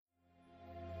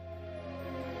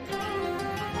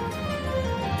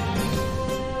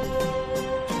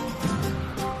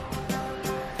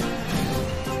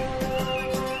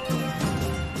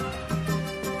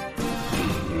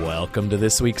Welcome to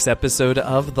this week's episode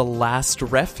of The Last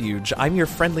Refuge. I'm your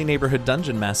friendly neighborhood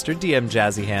dungeon master, DM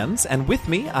Jazzy Hands, and with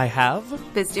me I have...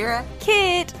 Bizdira,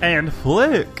 Kit, and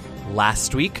Flick.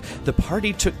 Last week, the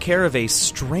party took care of a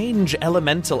strange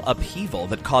elemental upheaval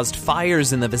that caused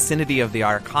fires in the vicinity of the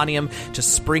Arcanium to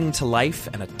spring to life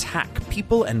and attack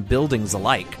people and buildings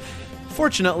alike.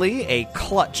 Fortunately, a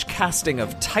clutch casting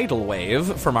of Tidal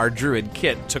Wave from our druid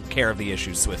Kit took care of the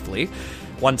issue swiftly.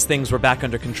 Once things were back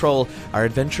under control, our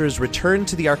adventurers returned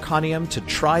to the Arcanium to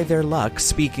try their luck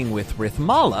speaking with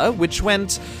Rithmala, which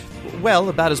went, well,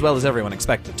 about as well as everyone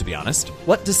expected, to be honest.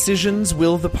 What decisions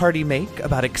will the party make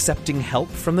about accepting help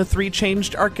from the three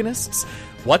changed Arcanists?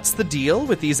 What's the deal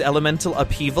with these elemental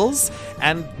upheavals?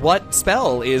 And what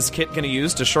spell is Kit going to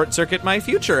use to short-circuit my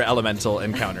future elemental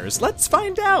encounters? Let's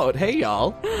find out. Hey,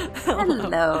 y'all.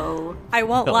 Hello. I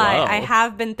won't lie, I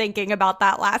have been thinking about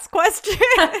that last question.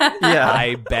 Yeah.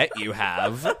 I bet you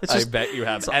have. I bet you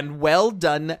have. And well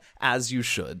done, as you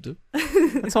should.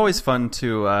 It's always fun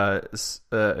to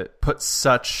put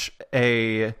such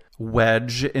a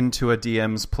wedge into a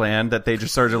DM's plan that they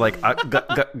just sort of like,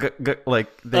 like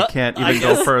they can't even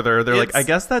go further. They're like, I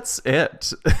guess that's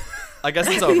it. I guess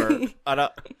it's over.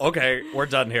 Okay, we're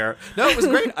done here. No, it was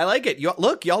great. I like it.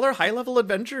 Look, y'all are high-level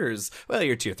adventurers. Well,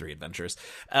 you're tier 3 adventurers.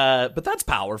 But that's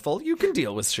powerful. You can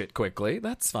deal with shit quickly.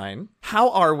 That's fine.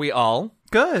 How are we all?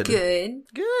 Good.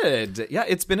 Good. Yeah,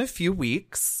 it's been a few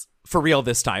weeks. For real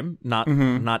this time, not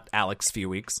Alex few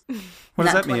weeks. What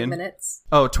does that 20 mean? minutes.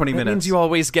 Oh, 20 minutes. That means you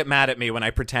always get mad at me when I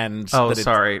pretend. Oh, that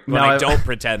sorry. When I don't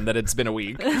pretend that it's been a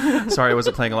week. Sorry, I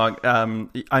wasn't playing along.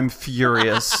 I'm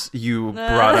furious you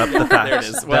brought up the fact There it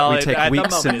is. that Well, we take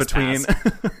weeks in is between.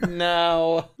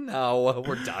 No,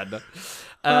 we're done.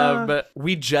 But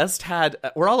we just had,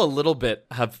 we're all a little bit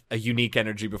have a unique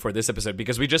energy before this episode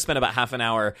because we just spent about half an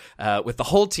hour with the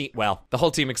whole team. Well, the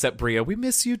whole team except Bria. We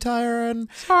miss you, Tyron.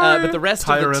 But the rest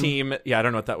of the team, yeah, I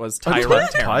don't know what that was.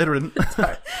 Tyron.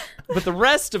 But the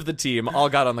rest of the team all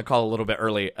got on the call a little bit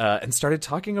early and started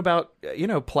talking about,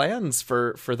 plans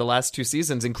for the last 2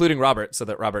 seasons, including Robert, so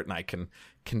that Robert and I can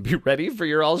be ready for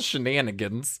your all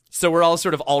shenanigans. So we're all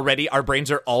sort of our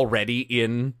brains are already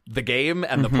in the game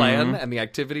and the plan and the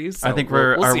activities. So I think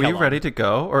we'll are see we how long. ready to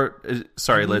go? Or,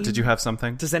 sorry, Liz, did you have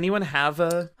something? Does anyone have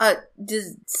a...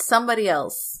 Does somebody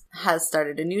else has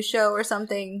started a new show or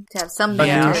something to have some A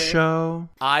banter? new show?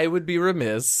 I would be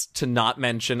remiss to not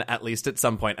mention, at least at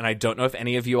some point, and I don't know if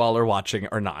any of you all are watching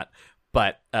or not,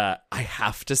 but I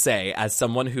have to say, as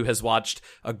someone who has watched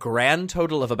a grand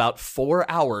total of about 4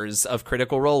 hours of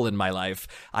Critical Role in my life,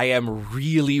 I am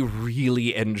really,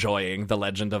 really enjoying the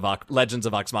Legends of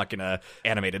Vox Machina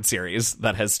animated series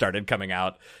that has started coming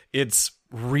out. It's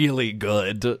really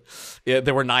good.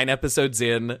 There were 9 episodes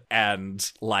in,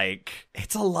 and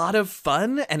it's a lot of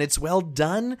fun, and it's well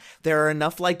done. There are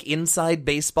enough inside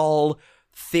baseball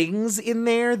things in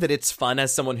there that it's fun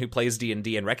as someone who plays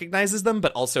D&D and recognizes them,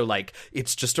 but also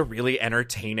it's just a really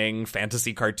entertaining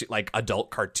fantasy cartoon,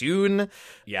 adult cartoon.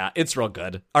 Yeah, it's real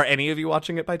good. Are any of you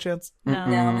watching it by chance?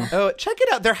 No. Oh, check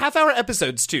it out. They're half-hour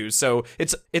episodes too, so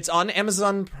it's on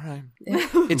Amazon Prime.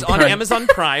 It's on Amazon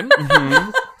Prime.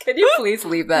 Can you please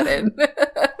leave that in?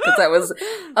 Because that was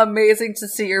amazing to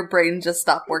see your brain just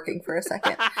stop working for a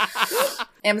second.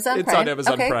 Amazon It's Prime. on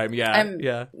Amazon Prime, yeah.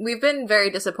 Yeah. We've been very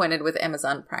disappointed with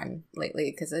Amazon Prime lately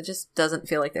because it just doesn't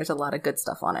feel like there's a lot of good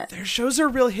stuff on it. Their shows are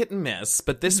real hit and miss,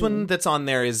 but this one that's on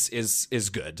there is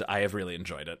good. I have really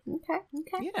enjoyed it.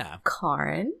 Okay. Yeah.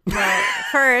 Karen? well,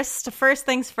 first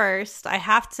things first, I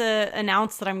have to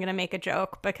announce that I'm going to make a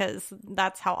joke because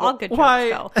that's how all good jokes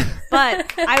go.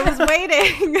 But I was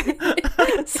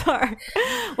waiting. Sorry.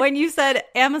 When you said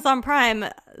Amazon Prime,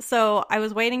 so I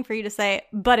was waiting for you to say,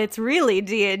 but it's really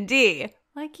D&D.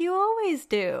 Like you always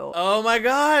do. Oh my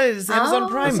god, it's Amazon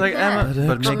Prime. It's like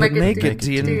but make it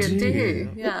D&D.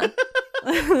 Yeah.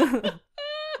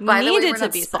 By the way, Needed we're to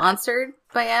not be sponsored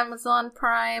by Amazon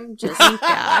Prime. Just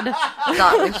God.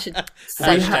 thought we should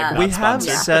say that. We have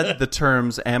sponsored. said the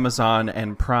terms Amazon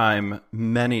and Prime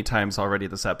many times already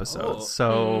this episode,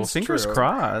 so fingers true.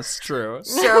 crossed. True.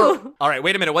 So, All right,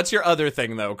 wait a minute. What's your other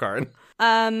thing, though, Karin?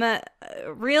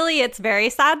 Really, it's very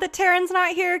sad that Taryn's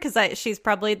not here because she's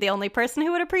probably the only person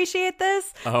who would appreciate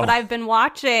this. Oh. But I've been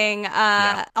watching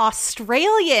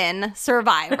Australian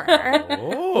Survivor,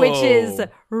 which is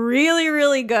really,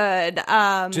 really good.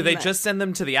 Do they just send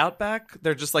them to the outback?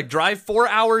 They're just drive 4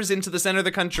 hours into the center of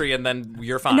the country and then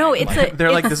you're fine. No, it's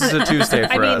They're like, this is a Tuesday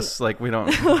for us. We don't.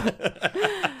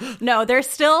 No, they're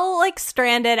still like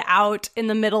stranded out in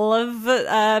the middle of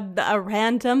a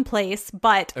random place,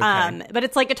 but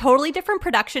it's like a totally different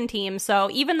production team. So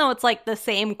even though it's like the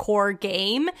same core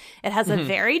game, it has a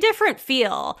very different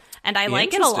feel, and I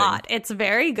like it a lot. It's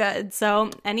very good.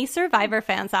 So any Survivor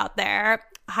fans out there,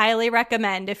 highly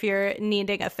recommend if you're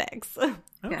needing a fix.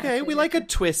 Okay, we like a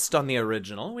twist on the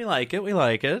original. We like it.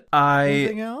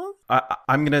 Anything else?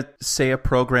 I'm going to say a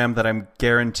program that I'm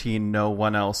guaranteeing no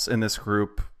one else in this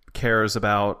group cares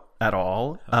about at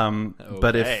all.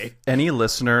 But if any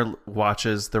listener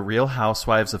watches The Real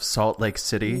Housewives of Salt Lake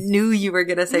City... Knew you were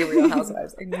going to say Real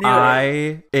Housewives.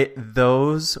 I knew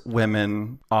those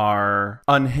women are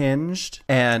unhinged,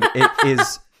 and it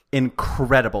is...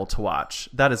 incredible to watch.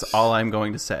 That is all I'm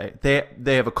going to say.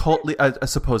 They have a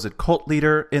supposed cult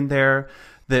leader in there.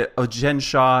 Jen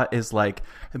Shaw is like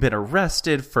been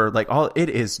arrested for like all. It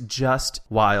is just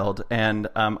wild, and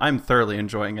I'm thoroughly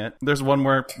enjoying it. There's one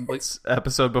more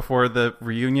episode before the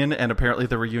reunion, and apparently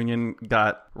the reunion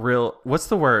got real. What's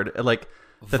the word? Like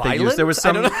that violent? They used. There was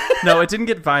some. No, it didn't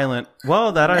get violent.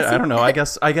 Well, that I don't know. I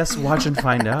guess watch and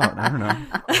find out. I don't know.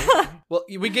 Well,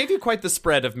 we gave you quite the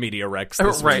spread of media recs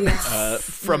this week.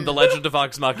 From The Legend of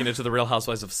Vox Machina to The Real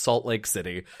Housewives of Salt Lake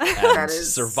City. And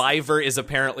Survivor is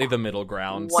apparently the middle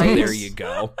ground, so there you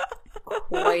go.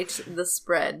 Quite the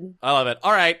spread. I love it.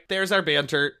 All right, there's our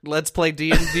banter. Let's play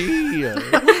D&D.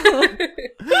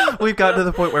 We've gotten to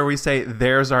the point where we say,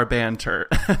 there's our banter.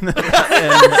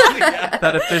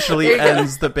 That officially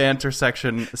ends the banter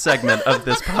segment of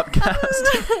this podcast.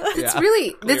 It's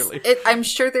really, I'm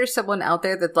sure there's someone out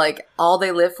there that like, all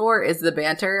they live for is the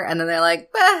banter, and then they're like,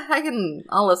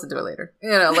 I'll listen to it later.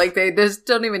 You know, like they just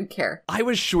don't even care. I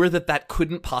was sure that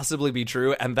couldn't possibly be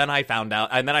true, and then I found out,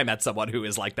 and then I met someone who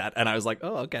is like that, and I was like,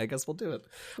 oh, okay, I guess we'll do it.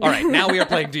 All right, now we are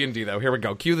playing D&D, though. Here we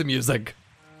go. Cue the music.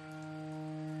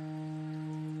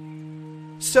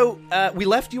 So, we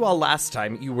left you all last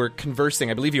time. You were conversing,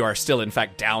 I believe you are still, in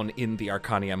fact, down in the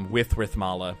Arcanium with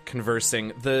Rithmala,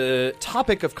 conversing. The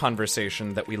topic of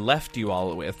conversation that we left you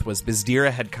all with was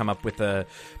Bizdira had come up with a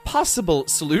possible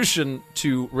solution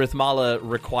to Rithmala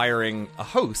requiring a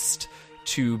host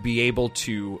to be able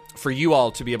to, for you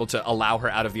all to be able to allow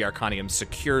her out of the Arcanium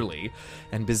securely.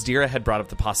 And Bizdira had brought up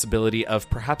the possibility of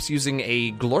perhaps using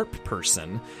a Glorp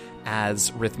person as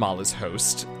Rithmala's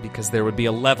host, because there would be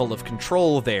a level of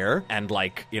control there and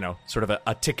like, you know, sort of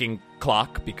a ticking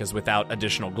clock, because without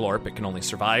additional Glorp, it can only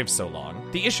survive so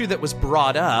long. The issue that was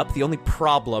brought up, the only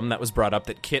problem that was brought up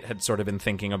that Kit had sort of been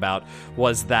thinking about,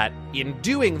 was that in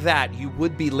doing that, you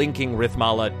would be linking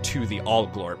Rithmala to the All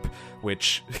Glorp,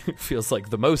 which feels like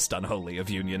the most unholy of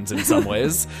unions in some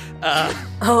ways.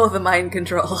 The mind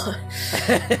control.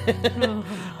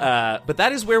 But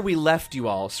that is where we left you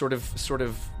all, sort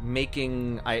of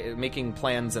making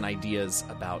plans and ideas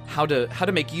about how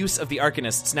to make use of the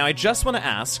Arcanists. Now, I just want to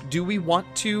ask, do we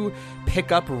want to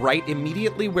pick up right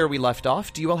immediately where we left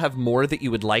off? Do you all have more that you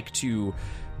would like to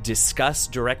discuss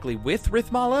directly with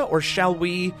Rithmala, or shall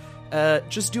we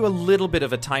just do a little bit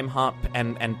of a time hop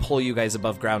and pull you guys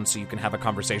above ground so you can have a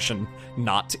conversation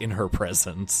not in her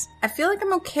presence? I feel like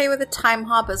I'm okay with a time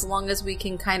hop as long as we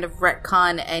can kind of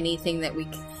retcon anything that we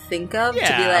can think of to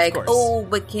be like, oh,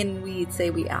 but can we say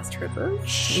we asked her this?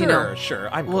 Sure, you know? Sure.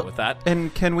 I'm cool with that.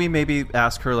 And can we maybe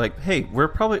ask her, like, hey,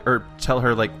 or tell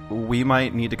her, like, we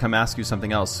might need to come ask you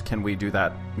something else. Can we do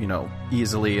that, you know,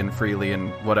 easily and freely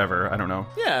and whatever? I don't know.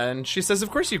 Yeah, and she says,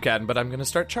 of course you can, but I'm going to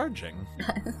start charging.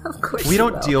 Of course we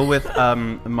don't deal with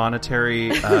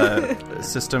monetary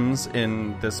systems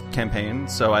in this campaign,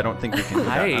 so I don't think we can do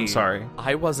that. I'm sorry.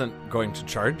 I wasn't going to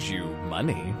charge you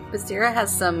money. Bizdira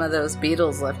has some of those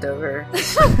beetles left over.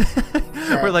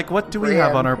 We're like, what do we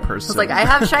have on our person? It's like, I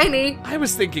have shiny. I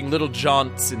was thinking little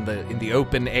jaunts in the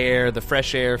open air, the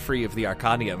fresh air, free of the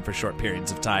Arcanium for short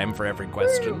periods of time for every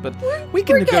question. But we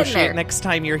can negotiate next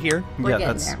time you're here.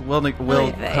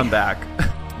 We'll come back.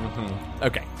 Mm-hmm.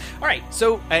 Okay. All right.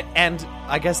 So, and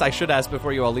I guess I should ask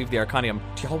before you all leave the Arcanium,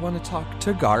 do y'all want to talk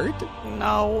to Guard?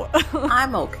 No.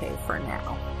 I'm okay for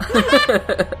now.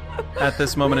 At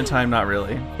this moment in time, not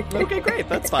really. Okay, great.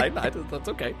 That's fine. That's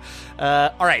okay.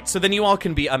 All right. So then you all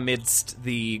can be amidst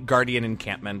the Guardian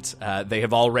encampment. They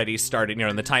have already started, you know,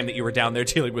 in the time that you were down there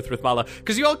dealing with Rithmala,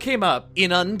 because you all came up,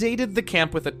 inundated the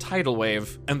camp with a tidal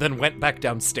wave, and then went back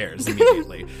downstairs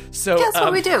immediately. So that's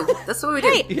what we do. That's what we do.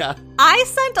 Hey, yeah. I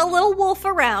sent a little wolf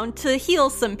around to heal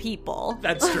some people.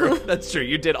 That's true. That's true.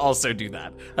 You did also do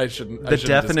that. The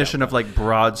definition of like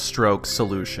broad stroke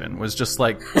solution was just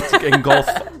like engulf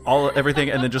everything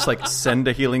and then just like send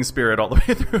a healing spirit all the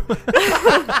way through.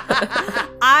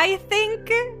 I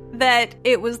think that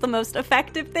it was the most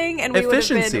effective thing, and we would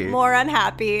have been more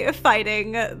unhappy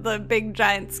fighting the big,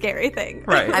 giant, scary thing.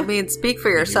 Right. I mean, speak for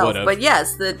yourself, but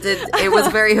yes, it was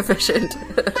very efficient.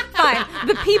 Fine.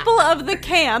 The people of the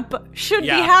camp should be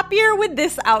happier with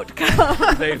this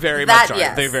outcome. They very much are.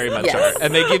 Yes. They very much are.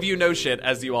 And they give you no shit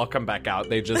as you all come back out.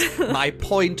 They just, my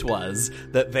point was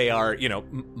that they are,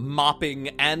 mopping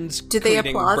and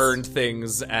cleaning burned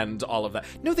things and all of that.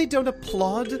 No, they don't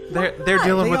applaud. They're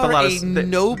dealing with a lot of...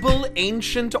 noble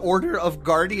ancient order of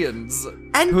guardians.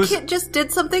 And Kit just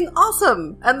did something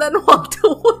awesome and then walked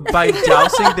away. By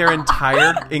dousing their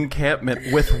entire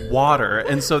encampment with water.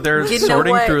 And so they're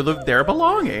sorting through their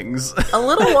belongings. A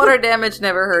little water damage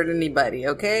never hurt anybody,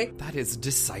 okay? That is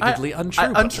decidedly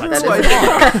untrue. Untrue. That's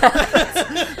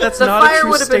not a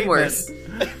true statement. Worse.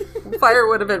 Fire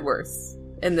would have been worse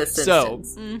in this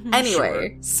instance.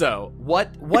 Anyway. Sure. So,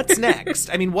 what's next?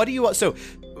 I mean, what do you... So,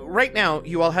 right now,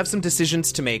 you all have some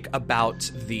decisions to make about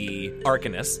the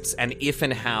Arcanists and if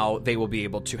and how they will be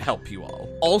able to help you all.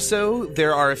 Also,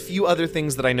 there are a few other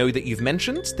things that I know that you've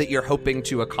mentioned that you're hoping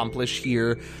to accomplish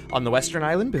here on the Western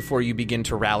Island before you begin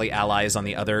to rally allies on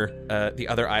the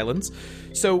other islands.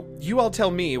 So, you all tell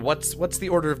me, what's the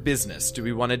order of business? Do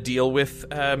we want to deal with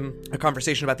a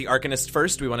conversation about the Arcanist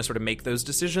first? Do we want to sort of make those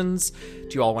decisions? Do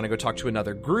you all want to go talk to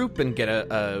another group and get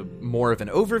a more of an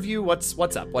overview?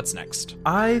 What's up? What's next?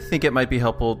 I think it might be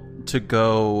helpful to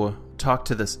go talk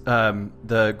to this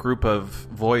the group of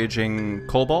voyaging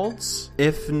kobolds,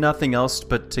 if nothing else,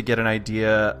 but to get an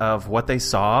idea of what they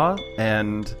saw,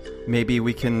 and maybe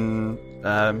we can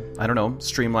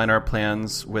streamline our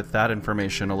plans with that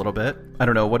information a little bit. I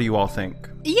don't know. What do you all think?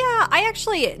 Yeah, I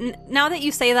actually, now that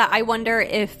you say that, I wonder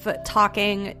if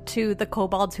talking to the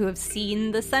kobolds who have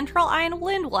seen the Central Island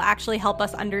will actually help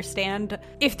us understand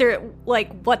if they're,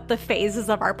 what the phases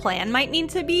of our plan might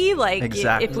need to be.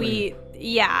 Exactly. If we...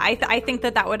 Yeah, I think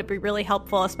that would be really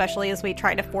helpful, especially as we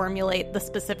try to formulate the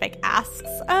specific asks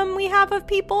we have of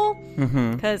people.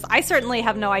 Because I certainly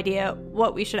have no idea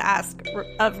what we should ask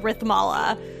of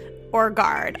Rithmala or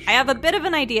Guard. I have a bit of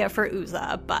an idea for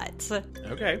Uza, but...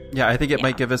 Okay. Yeah, I think it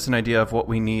might give us an idea of what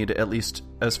we need, at least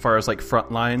as far as,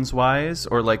 front lines wise,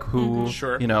 or, who,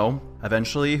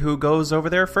 eventually who goes over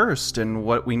there first, and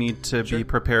what we need to be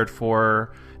prepared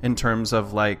for in terms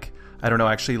of,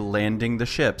 actually landing the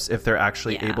ships, if they're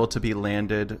actually able to be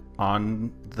landed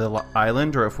on the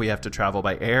island, or if we have to travel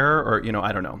by air, or,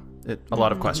 I don't know. A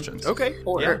lot of questions. Okay.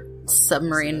 Or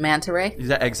submarine manta ray.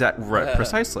 Right,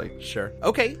 precisely. Sure.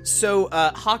 Okay, so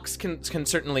Hawks can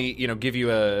certainly, give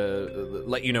you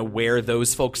let you know where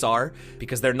those folks are,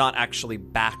 because they're not actually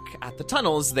back at the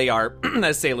tunnels. They are,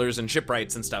 as sailors and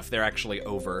shipwrights and stuff, they're actually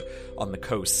over on the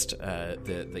coast,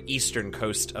 the eastern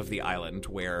coast of the island,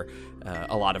 where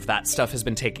a lot of that stuff has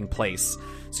been taking place.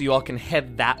 So you all can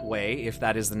head that way if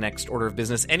that is the next order of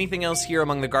business. Anything else here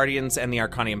among the Guardians and the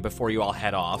Arcanium before you all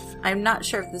head off? I'm not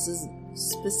sure if this is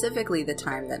specifically the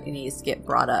time that it needs to get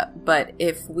brought up, but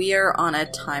if we are on a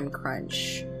time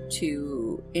crunch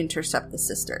to intercept the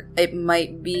sister, it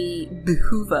might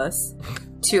behoove us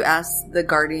to ask the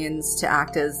Guardians to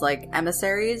act as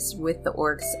emissaries with the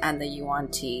orcs and the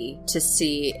Yuan-Ti to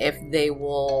see if they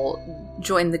will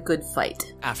join the good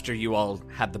fight. After you all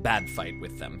had the bad fight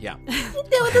with them, yeah.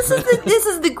 No, this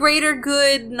is the greater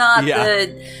good, not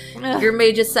your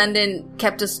mage ascendant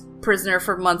kept us prisoner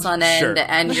for months on end,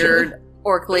 and your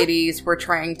orc ladies were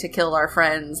trying to kill our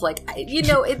friends.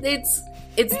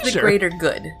 It's the greater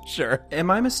good. Sure.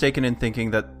 Am I mistaken in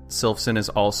thinking that Silfson is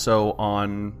also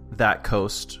on that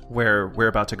coast where we're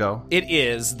about to go? It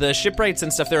is. The shipwrights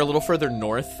and stuff, they're a little further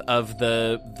north of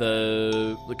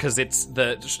because it's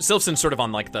the Silfson's sort of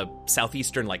on the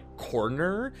southeastern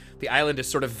corner. The island is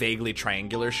sort of vaguely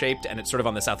triangular shaped, and it's sort of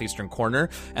on the southeastern corner,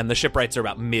 and the shipwrights are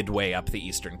about midway up the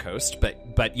eastern coast.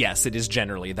 But yes, it is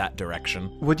generally that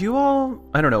direction. Would you all,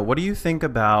 I don't know, what do you think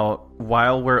about,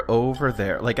 while we're over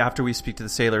there, after we speak to the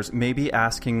sailors, maybe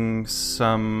asking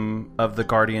some of the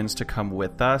Guardians to come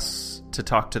with us to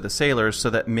talk to the sailors,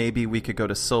 so that maybe we could go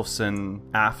to Silfson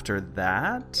after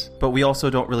that? But we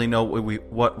also don't really know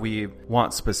what we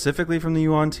want specifically from the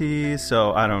Yuan-Ti,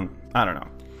 so I don't know.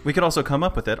 We could also come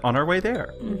up with it on our way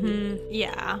there.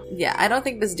 Yeah. Yeah, I don't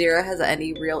think Bizdira has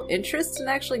any real interest in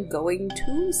actually going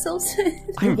to Silfson.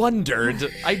 I wondered.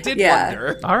 I did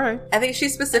wonder. All right. I think she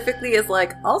specifically is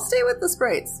I'll stay with the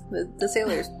sprites, the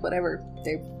sailors, whatever.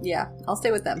 I'll stay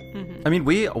with them. I mean,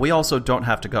 we also don't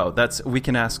have to go. We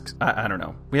can ask, I don't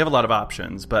know. We have a lot of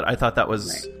options, but I thought that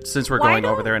was, since we're going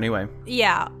over there anyway.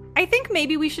 Yeah. I think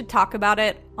maybe we should talk about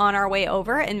it on our way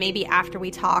over, and maybe after we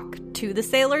talk to the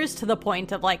sailors, to the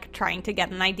point of like trying to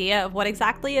get an idea of what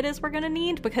exactly it is we're going to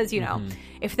need, because, you know,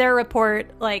 if their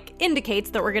report like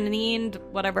indicates that we're going to need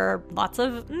whatever, lots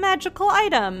of magical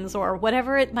items or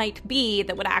whatever it might be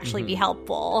that would actually be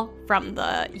helpful from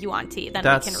the Yuan-Ti, then we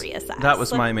can reassess. That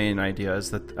was my main idea,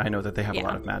 is that I know that they have a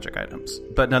lot of magic items.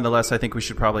 But nonetheless, I think we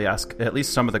should probably ask at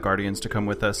least some of the Guardians to come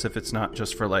with us, if it's not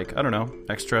just for like, I don't know,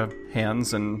 extra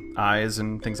hands and eyes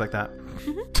and things like that.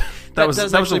 That was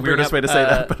the weirdest way to say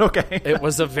that, but okay. It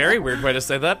was a very weird way to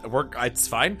say that. It's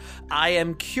fine. I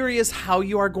am curious how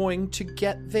you are going to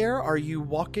get there. Are you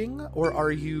walking or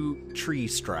are you tree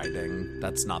striding?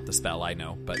 That's not the spell, I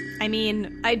know, but... I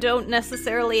mean, I don't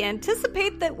necessarily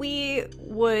anticipate that we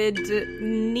would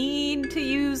need to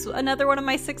use another one of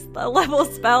my 6th level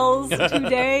spells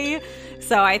today.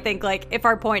 So I think, like, if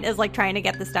our point is, like, trying to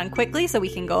get this done quickly so we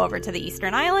can go over to the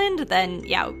Eastern Island, then,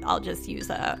 yeah, I'll just use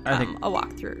a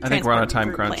walkthrough. I think we're on a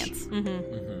time crunch.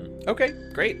 Okay,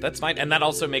 great. That's fine. And that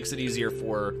also makes it easier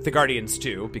for the Guardians,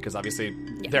 too, because obviously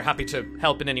they're happy to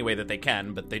help in any way that they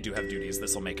can, but they do have duties.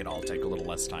 This will make it all take a little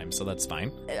less time, so that's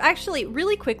fine. Actually,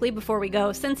 really quickly before we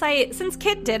go, since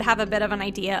Kit did have a bit of an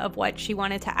idea of what she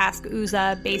wanted to ask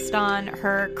Uza based on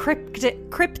her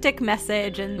cryptic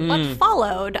message and what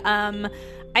followed, I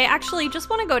actually just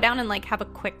want to go down and like have a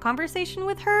quick conversation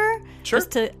with her. Sure. Just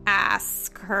to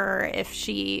ask her if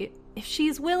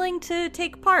she's willing to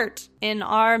take part in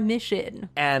our mission.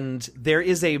 And there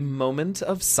is a moment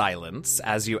of silence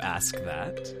as you ask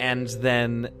that. And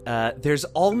then there's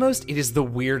almost, it is the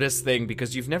weirdest thing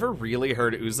because you've never really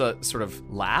heard Uza sort of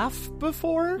laugh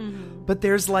before, but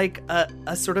there's like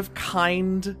a sort of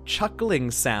kind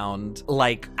chuckling sound,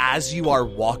 like as you are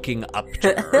walking up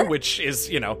to her, which is,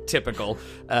 you know, typical.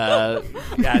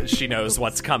 She knows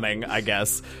what's coming, I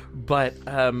guess. But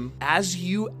as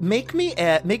you make me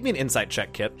an insight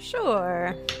check, Kit.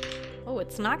 Sure. Oh,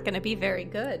 it's not going to be very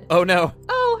good. Oh, no.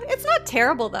 Oh, it's not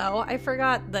terrible, though. I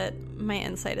forgot that my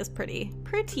insight is pretty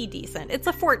decent. It's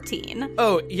a 14.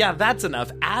 Oh, yeah, that's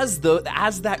enough. As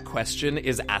that question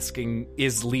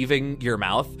is leaving your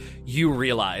mouth, you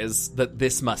realize that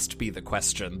this must be the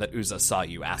question that Uza saw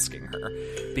you asking her.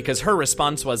 Because her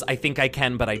response was, I think I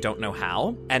can, but I don't know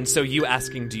how. And so you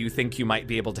asking, do you think you might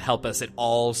be able to help us? It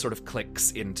all sort of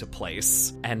clicks into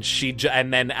place. And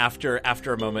and then after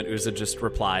a moment, Uza just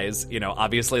replies, you know,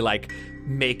 obviously like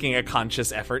making a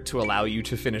conscious effort to allow you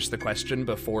to finish the question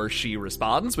before she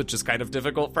responds, which is kind of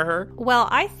difficult for her. Well,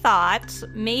 I thought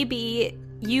maybe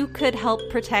you could help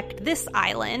protect this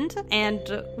island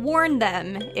and warn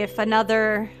them if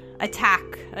another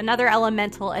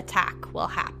elemental attack will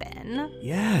happen.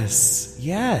 Yes,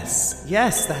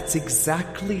 that's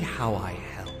exactly how I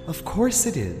help. Of course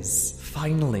it is.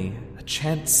 Finally, a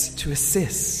chance to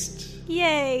assist.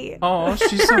 Yay. Oh,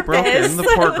 she's so broken, the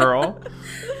poor girl.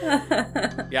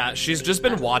 Yeah, she's just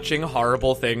been watching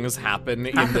horrible things happen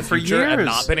in the future and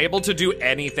not been able to do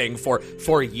anything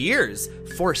for years,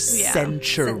 for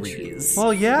centuries.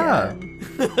 Well, yeah.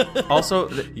 Also,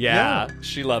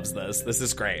 she loves this. This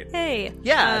is great. Hey.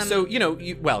 Yeah, so, you know,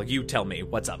 you tell me,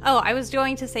 what's up? Oh, I was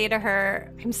going to say to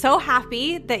her, I'm so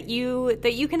happy that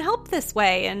you can help this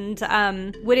way, and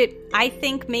I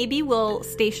think maybe we'll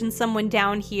station someone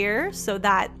down here so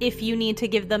that if you need to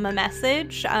give them a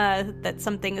message that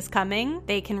something is coming,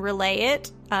 they can relay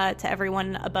it to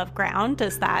everyone above ground.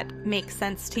 Does that make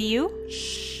sense to you?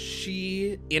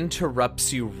 She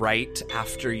interrupts you right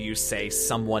after you say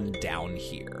someone down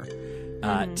here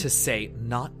to say,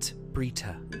 not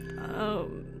Brita.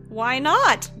 Why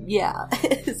not? Yeah.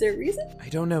 Is there a reason? I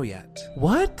don't know yet.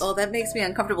 what? Oh, that makes me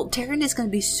uncomfortable. Taryn is going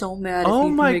to be so mad Oh if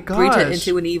you my make Brita gosh.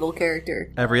 into an evil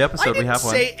character. Every episode we have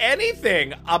one. I didn't say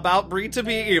anything about Brita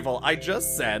being evil. I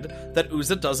just said that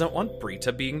Uza doesn't want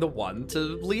Brita being the one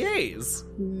to liaise.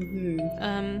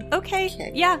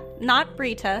 Okay. Yeah, not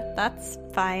Brita. That's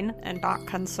fine and not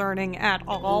concerning at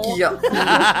all. Yeah.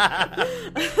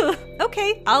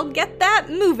 Okay, I'll get that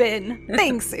moving.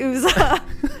 Thanks, Uza.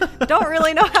 Don't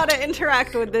really know how to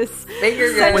interact with this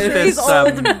centuries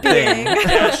old being.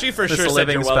 Yeah, she for sure said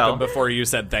you're spell. welcome before you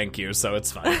said thank you, so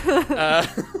it's fine.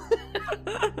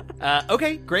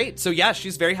 Okay, great. So yeah,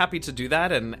 she's very happy to do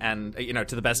that, and you know,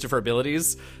 to the best of her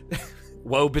abilities.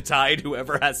 Woe betide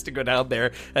whoever has to go down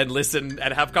there and listen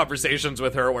and have conversations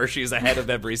with her where she's ahead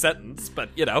of every sentence. But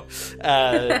you know,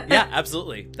 yeah,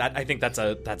 absolutely. I think that's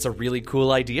a really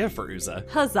cool idea for Uza.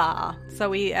 Huzzah!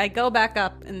 So I go back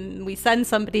up and we send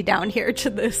somebody down here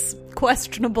to this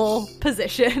questionable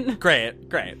position. Great.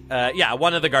 Yeah,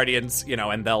 one of the Guardians, you know,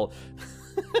 and they'll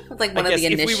Like one of the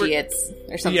initiates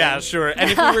or something. Yeah, sure. And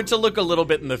if we were to look a little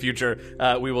bit in the future,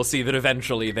 we will see that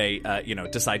eventually they,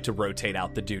 decide to rotate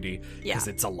out the duty because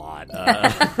it's a lot.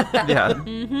 Yeah.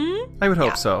 Mm-hmm. I would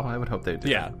hope so. I would hope they do.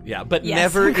 Yeah. But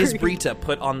never is Brita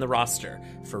put on the roster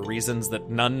for reasons that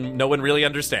no one really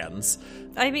understands.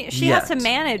 I mean, she has to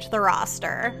manage the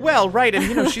roster. Well, right.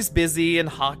 And, she's busy,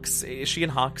 and she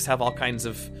and Hawks have all kinds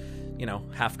of,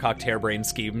 half-cocked harebrained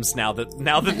schemes now that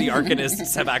the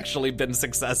Arcanists have actually been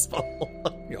successful.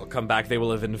 You'll come back, they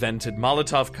will have invented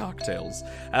Molotov cocktails.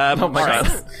 Oh my god.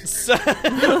 So,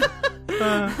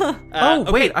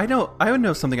 wait, I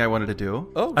know something I wanted to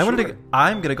do. Oh, I'm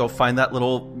going to go find that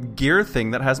little gear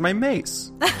thing that has my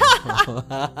mace.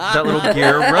 That little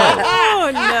gear rope. Oh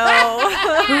no.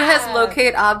 Who has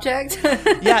locate object?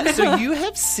 Yeah, so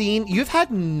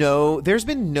there's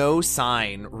been no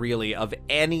sign really of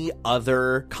any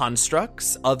other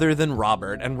constructs other than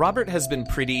Robert. And Robert has been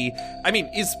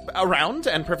is around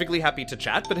and perfectly happy to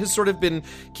chat, but has sort of been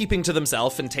keeping to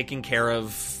themselves and taking care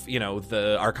of,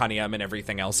 the Arcanium and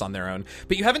everything else on their own.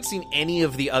 But you haven't seen any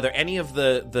of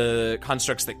the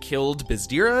constructs that killed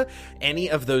Bizdira, any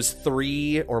of those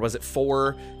 3, or was it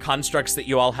 4 constructs that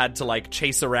you all had to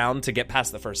chase around to get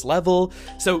past the first level.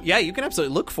 So yeah, you can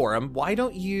absolutely look for them. Why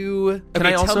don't you? Can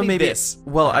I also maybe? This.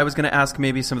 Well, I was going to ask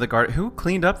maybe some of the who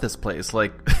cleaned up this place.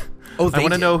 Oh, I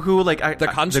want to know who, the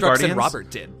constructs and Robert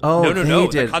did. Oh, no.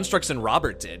 Did. The constructs and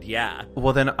Robert did. Yeah.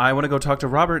 Well, then I want to go talk to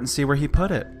Robert and see where he put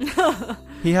it.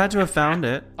 He had to have found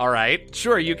it. All right,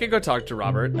 sure. You can go talk to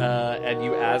Robert, and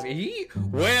you ask.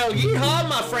 Well, yeehaw,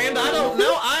 my friend. I don't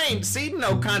know. I ain't seen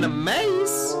no kind of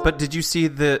mace. But did you see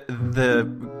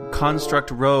the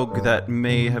construct rogue that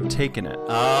may have taken it?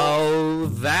 Oh,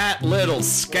 that little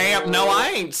scamp. No, I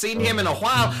ain't seen him in a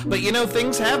while, but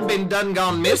things have been done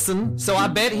gone missing, so I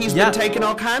bet he's been taking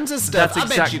all kinds of stuff. I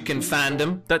bet you can find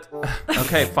him.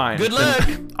 Okay, fine. Good luck.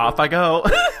 Off I go.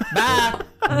 Bye.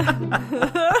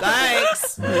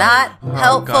 Thanks. Not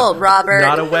helpful, Robert.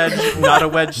 Not a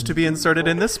wedge to be inserted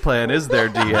in this plan, is there,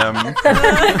 DM?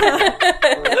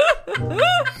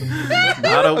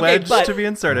 Not a wedge to be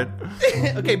inserted.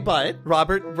 Okay, but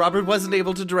Robert wasn't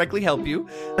able to directly help you.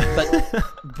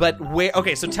 But where?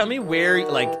 Okay, so tell me where.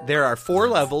 There are 4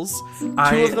 levels. 2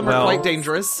 of them are quite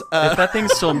dangerous. If that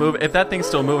thing's still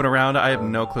moving around, I have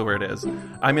no clue where it is.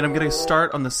 I mean, I'm going to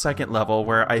start on the 2nd level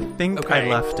where I think I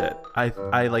left it. I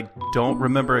don't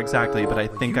remember exactly, but I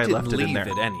think I left it in there.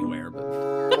 Leave it anywhere,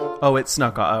 but. Oh, it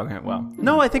snuck off. Okay, well.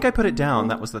 No, I think I put it down.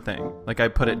 That was the thing. I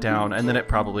put it down, and then it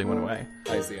probably went away.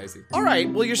 I see. All right,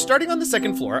 well, you're starting on the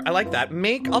 2nd floor. I like that.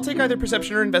 I'll take either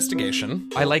perception or investigation.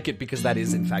 I like it because that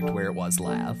is, in fact, where it was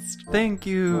last. Thank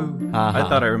you. I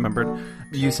thought I remembered.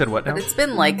 You said what now? But it's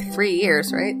been 3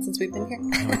 years, right, since we've been here?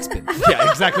 No, it's been...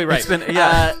 Yeah, exactly right. It's been,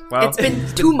 it's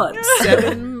been 2 months.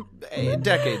 7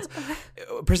 decades.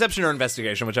 Perception or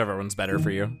investigation, whichever one's better for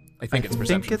you. I think it's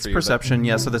perception. I think it's perception,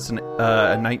 yeah, so that's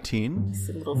a 19.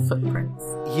 Some little footprints.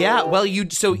 Yeah, well,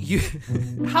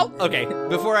 okay,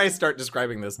 before I start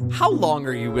describing this, how long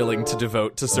are you willing to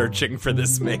devote to searching for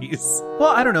this maze? Well,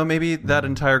 I don't know, maybe that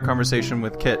entire conversation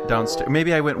with Kit downstairs,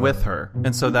 maybe I went with her,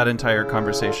 and so that entire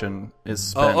conversation is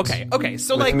spent okay,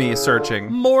 so with me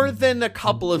searching. More than a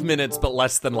couple of minutes, but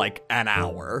less than an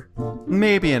hour.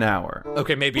 Maybe an hour.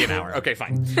 Okay, maybe an hour. Okay,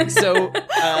 fine. So,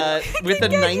 with a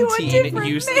 19,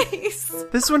 you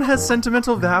This one has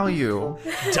sentimental value.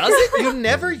 Does it? You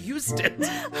never used it.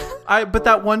 But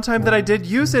that one time that I did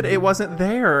use it, it wasn't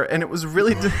there, and it was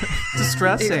really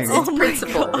distressing. It's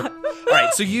principle. All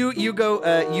right, so you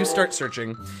go, you start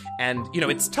searching, and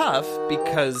it's tough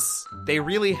because they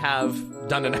really have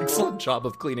done an excellent job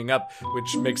of cleaning up,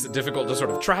 which makes it difficult to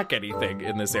sort of track anything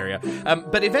in this area.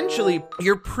 But eventually,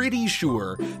 you're pretty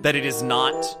sure that it is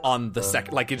not on the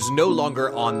second, it is no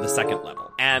longer on the 2nd level.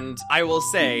 And I will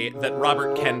say that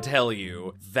Robert can tell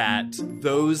you that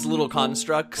those little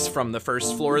constructs from the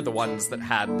 1st floor, the ones that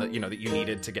had the, that you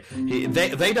needed to get,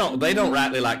 they don't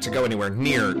rightly like to go anywhere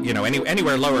near,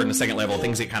 anywhere lower in the 2nd level.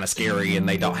 Things get kind of scary, and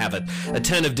they don't have a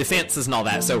ton of defenses and all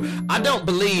that. So I don't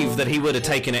believe that he would have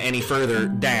taken it any further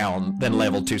down than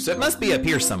level 2. So it must be up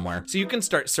here somewhere. So you can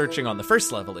start searching on the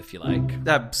 1st level if you like.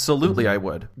 Absolutely, I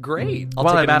would. Great. While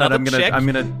I'm at it, I'm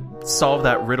gonna solve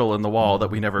that riddle in the wall that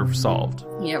we never solved.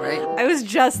 Yeah, right. I was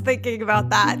just thinking about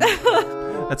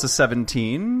that. That's a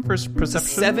 17 for perception.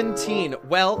 17.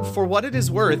 Well, for what it is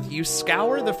worth, you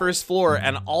scour the first floor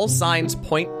and all signs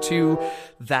point to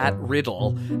that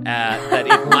riddle, that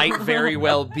it might very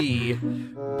well be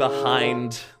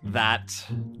behind that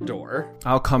door.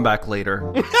 I'll come back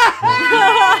later.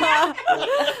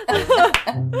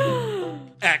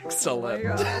 Excellent. Oh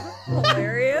my God.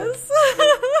 Hilarious.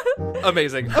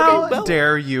 Amazing. How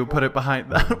dare you put it behind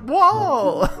that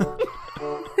wall?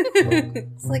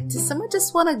 It's like, does someone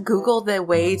just want to Google the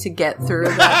way to get through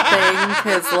that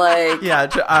thing? Because, like... Yeah,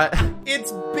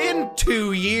 it's been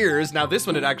 2 years. Now, this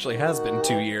one, it actually has been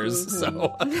 2 years,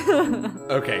 so...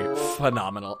 Okay,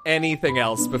 phenomenal. Anything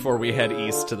else before we head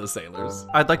east to the sailors?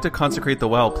 I'd like to consecrate the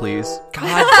well, please.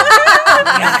 God.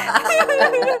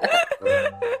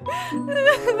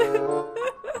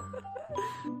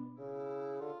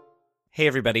 Hey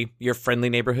everybody, your friendly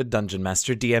neighborhood dungeon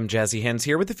master, DM Jazzy Hands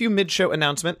here with a few mid-show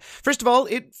announcement. First of all,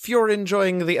 if you're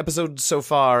enjoying the episode so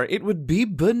far, it would be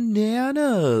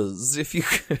bananas if you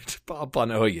could pop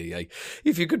on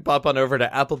if you could pop on over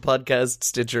to Apple Podcasts,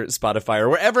 Stitcher, Spotify, or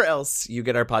wherever else you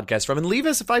get our podcast from and leave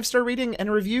us a 5-star rating and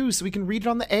a review so we can read it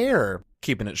on the air.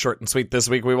 Keeping it short and sweet this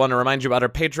week, we want to remind you about our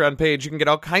Patreon page. You can get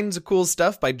all kinds of cool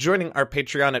stuff by joining our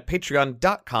Patreon at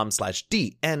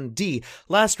patreon.com/DND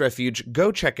Last Refuge.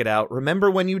 Go check it out. Remember,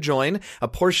 when you join, a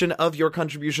portion of your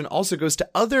contribution also goes to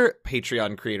other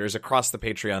Patreon creators across the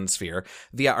Patreon sphere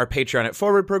via our Patreon It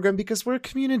Forward program, because we're a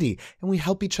community and we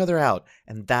help each other out,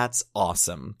 and that's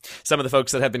awesome. Some of the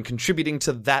folks that have been contributing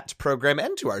to that program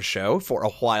and to our show for a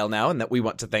while now, and that we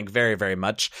want to thank very, very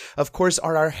much, of course,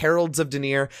 are our Heralds of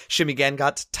Denier, Shimmy Gangot,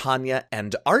 Tanya,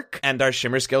 and Ark, and our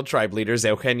Shimmer Scale tribe leaders,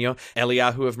 Eugenio,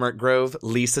 Eliahu of Merk Grove,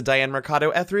 Lisa Diane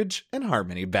Mercado Etheridge, and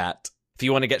Harmony Bat. If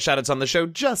you want to get shoutouts on the show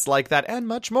just like that and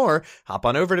much more, hop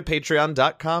on over to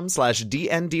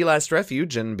patreon.com/DND Last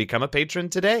Refuge and become a patron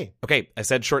today. Okay, I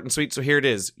said short and sweet, so here it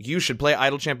is. You should play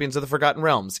Idle Champions of the Forgotten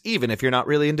Realms, even if you're not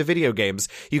really into video games.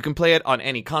 You can play it on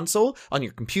any console, on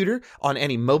your computer, on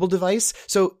any mobile device,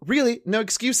 so really, no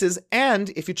excuses.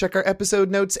 And if you check our episode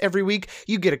notes every week,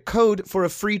 you get a code for a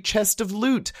free chest of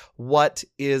loot. What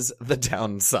is the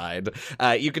downside?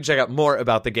 You can check out more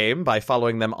about the game by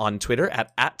following them on Twitter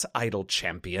at Idle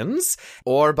Champions,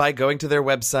 or by going to their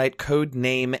website,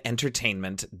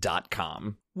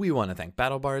 codenameentertainment.com. We want to thank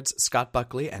BattleBards, Scott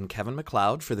Buckley, and Kevin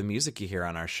MacLeod for the music you hear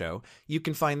on our show. You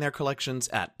can find their collections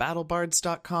at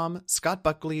battlebards.com,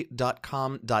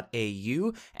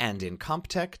 scottbuckley.com.au, and in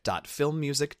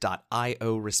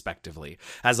comptech.filmmusic.io, respectively.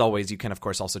 As always, you can, of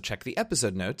course, also check the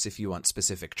episode notes if you want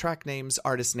specific track names,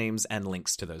 artist names, and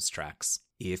links to those tracks.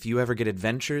 If you ever get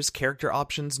adventures, character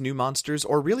options, new monsters,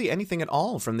 or really anything at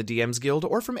all from the DM's Guild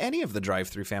or from any of the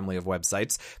Drive-Thru family of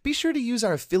websites, be sure to use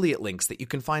our affiliate links that you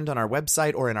can find on our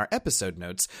website or in our episode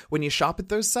notes when you shop at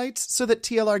those sites, so that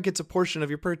TLR gets a portion of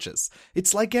your purchase.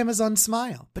 It's like Amazon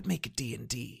Smile, but make it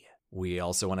D&D. We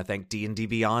also want to thank D&D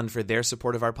Beyond for their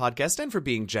support of our podcast and for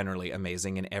being generally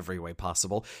amazing in every way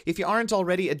possible. If you aren't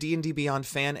already a D&D Beyond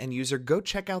fan and user, go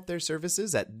check out their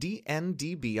services at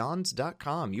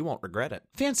dndbeyond.com. You won't regret it.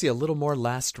 Fancy a little more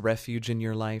Last Refuge in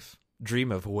your life?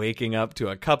 Dream of waking up to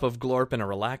a cup of glorp and a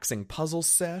relaxing puzzle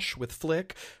sesh with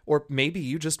Flick? Or maybe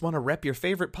you just want to rep your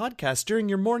favorite podcast during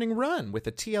your morning run with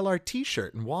a TLR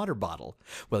t-shirt and water bottle.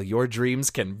 Well, your dreams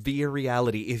can be a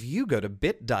reality if you go to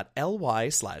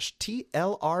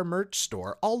bit.ly/TLR merch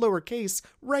store, all lowercase,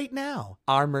 right now.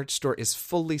 Our merch store is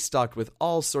fully stocked with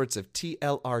all sorts of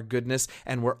TLR goodness,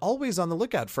 and we're always on the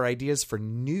lookout for ideas for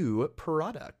new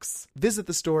products. Visit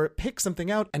the store, pick something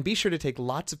out, and be sure to take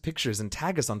lots of pictures and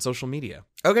tag us on social media.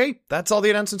 Okay, that's all the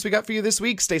announcements we got for you this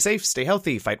week. Stay safe, stay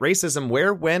healthy, fight racism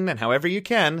where, when, and however you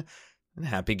can. And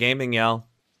happy gaming, y'all.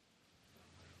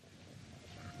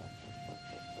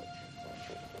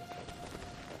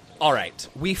 All right,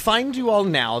 we find you all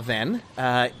now, then.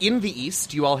 In the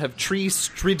east, you all have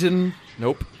tree-stridden...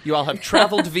 Nope. You all have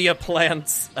traveled via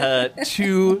plants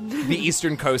to the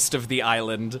eastern coast of the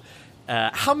island.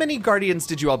 How many guardians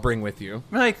did you all bring with you?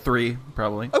 Like 3,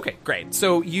 probably. Okay, great.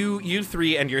 So you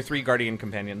three and your 3 guardian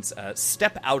companions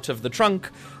step out of the trunk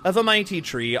of a mighty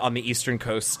tree on the eastern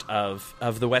coast of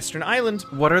the western island.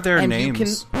 What are their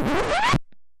names?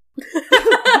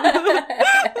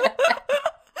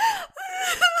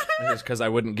 Just because I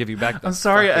wouldn't give you back the I'm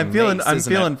sorry, I'm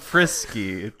feeling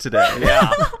frisky today.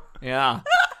 Yeah.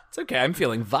 It's okay, I'm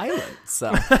feeling violent,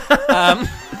 so...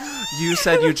 You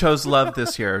said you chose love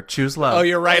this year. Choose love. Oh,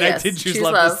 you're right. Yes, I did choose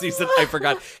love this season. I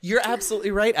forgot. You're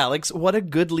absolutely right, Alex. What a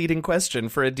good leading question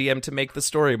for a DM to make the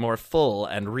story more full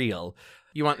and real.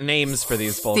 You want names for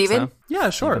these folks, Steven? huh? Yeah,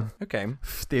 sure. Okay.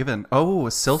 Steven. Oh,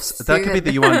 Sylphs. That could be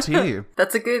the Yuan-Ti.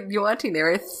 That's a good Yuan-Ti name,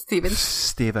 right, Steven?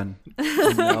 Steven.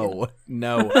 No.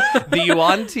 The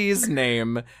Yuan-Ti's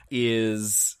name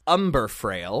is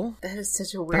Umberfrail. That is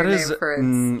such a weird name for a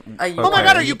Yuan. Oh my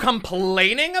god, are you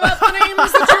complaining about the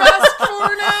names that you asked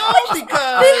for now?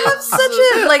 Because They have such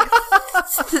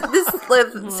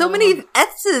a, so many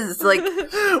S's, like,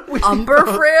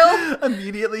 Umberfrail?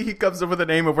 Immediately he comes up with a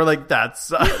name and we're like,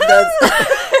 that's...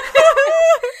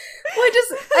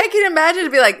 I can imagine to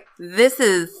be like, this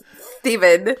is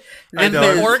Steven. And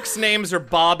the orcs' names are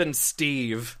Bob and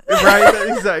Steve. Right,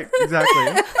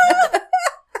 exactly.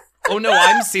 Oh no,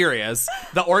 I'm serious.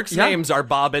 The orcs' names are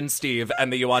Bob and Steve,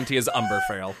 and the Yuan-Ti is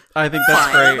Umberfrail. I think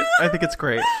that's great. I think it's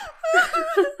great.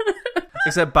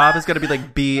 Except Bob is going to be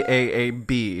like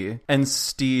B-A-A-B, and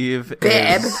Steve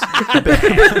Bab. is...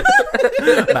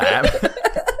 Bab.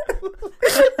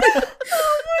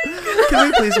 Can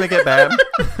we please make it Bab?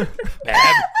 Bab.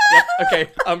 Yep,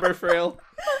 okay. Umberfrail.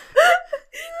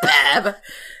 Bab.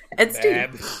 And Steve.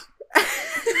 Bab.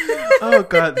 Oh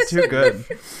god, too good.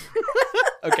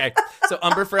 Okay, so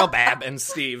Umberfrail, Bab, and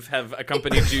Steve have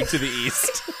accompanied you to the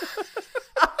east.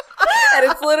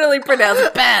 And it's literally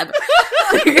pronounced Bab.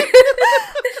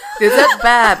 Is that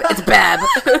Bab? It's Bab.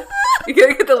 You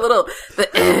gotta get the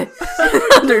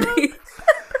underneath.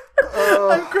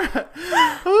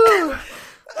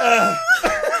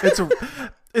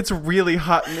 It's really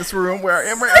hot in this room where I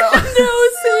am right now.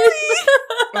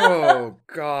 Oh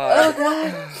god.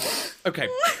 Okay.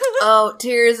 Oh,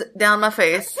 tears down my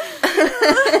face.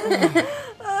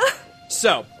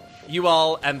 So, you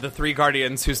all and the 3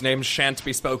 guardians whose names shan't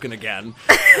be spoken again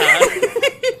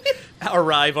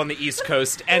arrive on the East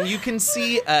Coast, and you can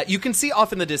see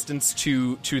off in the distance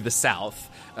to the south,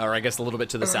 or I guess a little bit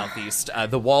to the southeast,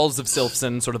 the walls of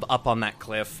Silfson sort of up on that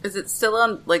cliff. Is it still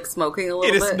on, like, smoking a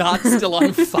little bit? It is not still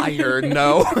on fire,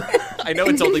 no. I know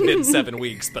it's only been 7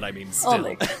 weeks, but I mean, still. Oh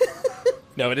my God.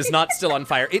 No, it is not still on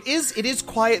fire. It is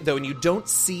quiet, though, and you don't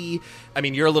see... I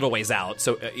mean, you're a little ways out,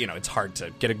 so, it's hard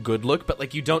to get a good look, but,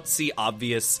 like, you don't see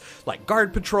obvious, like,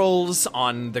 guard patrols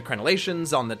on the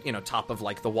crenellations, on the, top of,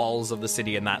 like, the walls of the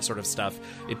city and that sort of stuff.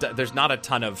 There's not a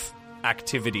ton of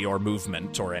activity or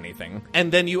movement or anything.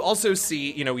 And then you also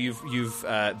see, you've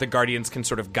the guardians can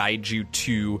sort of guide you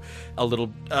to a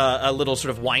little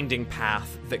sort of winding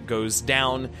path that goes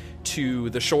down to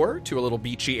the shore, to a little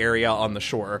beachy area on the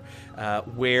shore,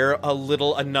 where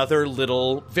another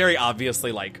little, very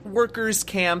obviously like workers'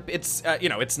 camp. It's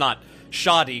it's not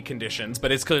shoddy conditions,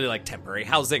 but it's clearly like temporary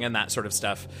housing and that sort of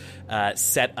stuff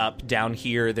set up down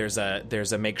here. There's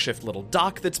a makeshift little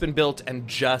dock that's been built, and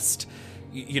just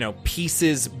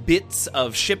bits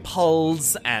of ship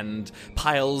hulls and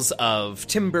piles of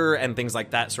timber and things like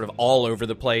that sort of all over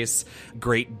the place.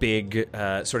 Great big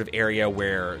sort of area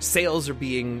where sails are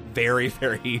being very,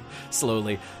 very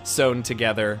slowly sewn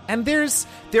together. And there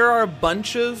are a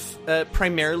bunch of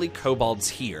primarily kobolds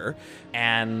here,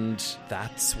 and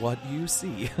that's what you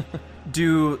see.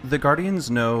 Do the Guardians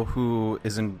know who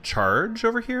is in charge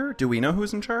over here? Do we know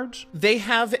who's in charge? They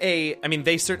have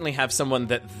they certainly have someone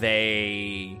that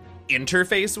they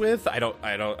interface with. I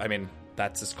mean,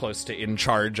 that's as close to in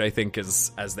charge, I think,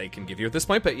 as they can give you at this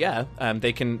point. But yeah,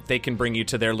 they can bring you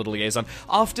to their little liaison.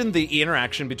 Often the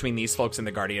interaction between these folks and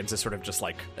the Guardians is sort of just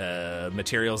like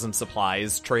materials and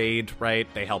supplies trade,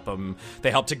 right? They help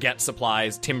to get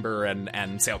supplies, timber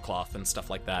and sailcloth and stuff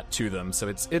like that to them. So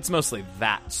it's mostly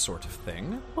that sort of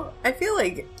thing. Well, I feel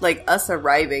like us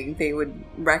arriving, they would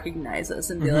recognize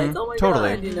us and be like, "Oh my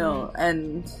Totally. god,"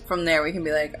 and from there we can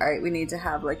be like, "All right, we need to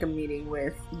have like a meeting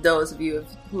with those of you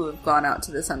who have gone out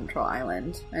to the Central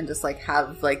Island and just like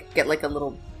get like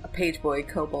a page boy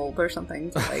kobold or something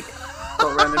to like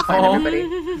go around and find everybody."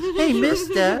 Hey,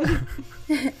 mister.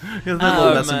 He's the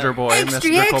little messenger boy.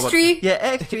 Extra. Yeah,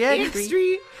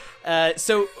 extra.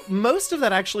 So most of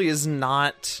that actually is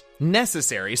not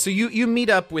necessary. So you meet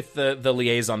up with the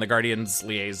liaison, the Guardian's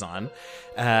liaison,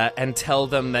 and tell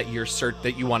them that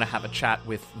that you want to have a chat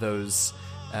with those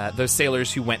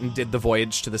sailors who went and did the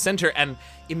voyage to the center, and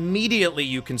immediately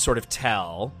you can sort of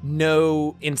tell,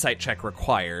 no insight check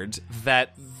required,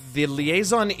 that the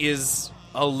liaison is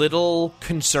a little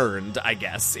concerned, I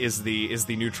guess, is the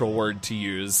neutral word to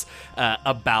use,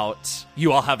 about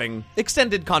you all having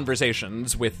extended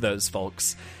conversations with those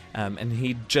folks. And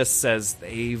he just says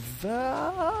they've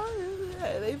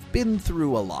been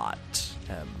through a lot.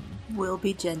 We'll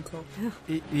be gentle.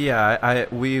 Yeah, I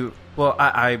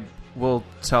will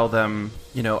tell them,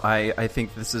 I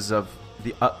think this is of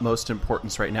the utmost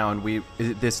importance right now, and we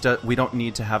don't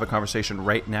need to have a conversation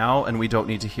right now, and we don't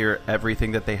need to hear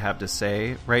everything that they have to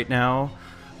say right now,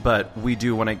 but we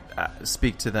do want to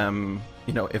speak to them,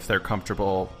 you know, if they're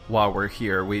comfortable while we're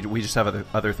here. We just have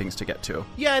other things to get to.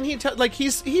 Yeah, and he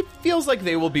feels like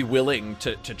they will be willing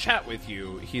to chat with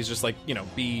you. He's just like, you know,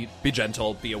 be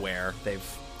gentle, be aware.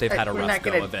 They've had a rough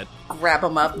go of it. Grab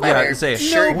them up by their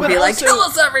shirt and be like, also, tell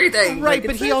us everything. Right,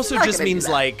 but he also just means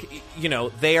like, you know,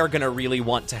 they are going to really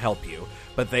want to help you.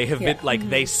 But they have been, like,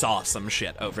 they saw some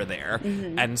shit over there.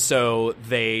 Mm-hmm. And so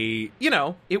they, you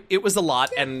know, it was a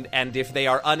lot. And if they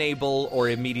are unable or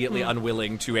immediately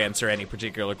unwilling to answer any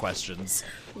particular questions,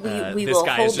 we this will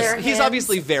guy hold is just, their he's hands.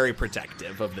 Obviously very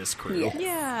protective of this crew.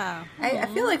 Yeah. I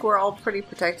feel like we're all pretty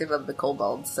protective of the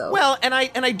kobolds, so. Well, and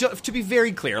I don't, to be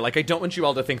very clear, like, I don't want you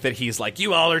all to think that he's like,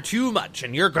 you all are too much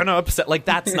and you're gonna upset. Like,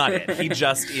 that's not it. He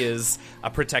just is a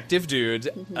protective dude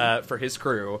for his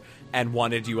crew, and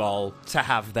wanted you all to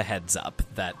have the heads up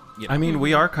that, you know. I mean,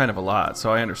 we are kind of a lot,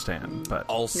 so I understand, but...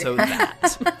 Also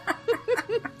that.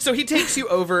 So he takes you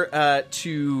over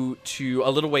to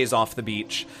a little ways off the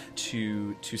beach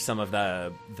to some of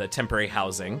the temporary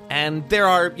housing. And there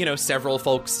are, you know, several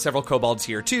kobolds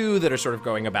here, too, that are sort of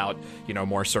going about, you know,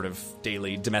 more sort of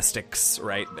daily domestics,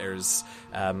 right? There's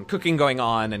cooking going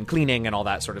on and cleaning and all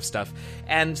that sort of stuff.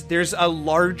 And there's a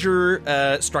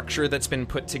larger structure that's been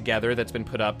put together, that's been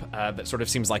put up, that sort of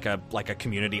seems like a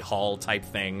community hall type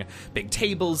thing. Big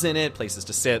tables in it, places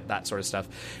to sit, that sort of stuff.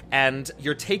 And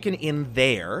you're taken in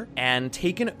there and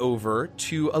taken over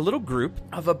to a little group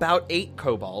of about 8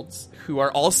 kobolds who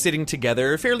are all sitting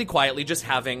together fairly quietly, just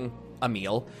having a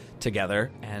meal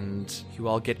together. And you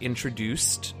all get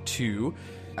introduced to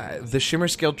the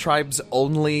Shimmerscale tribe's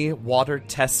only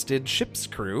water-tested ship's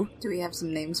crew. Do we have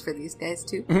some names for these guys,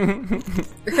 too?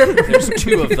 There's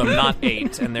 2 of them, not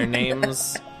 8, and their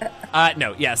names...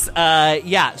 No, yes.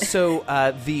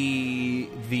 So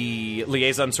the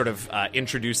liaison sort of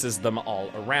introduces them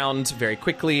all around very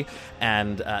quickly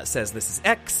and says, this is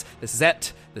X, this is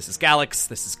Et, this is Galax,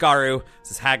 this is Garu,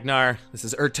 this is Hagnar, this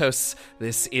is Ertos,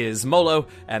 this is Molo,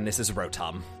 and this is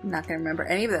Rotom. I'm not going to remember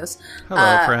any of those.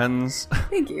 Hello, friends.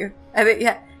 Thank you. I mean,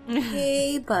 yeah.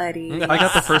 Hey, buddy. I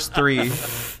got the first 3.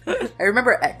 I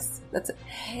remember X. That's it.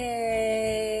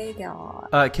 Hey,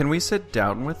 God. Can we sit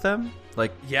down with them?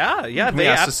 Like, yeah, they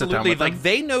absolutely. Like,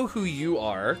 they know who you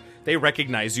are. They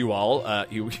recognize you all.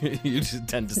 You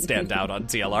tend to stand out on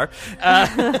TLR,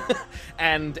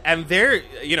 and they're,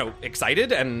 you know,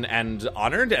 excited and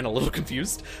honored and a little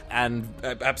confused, and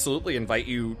absolutely invite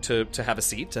you to have a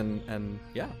seat and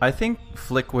yeah. I think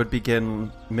Flick would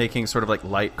begin making sort of like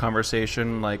light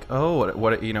conversation, like, oh,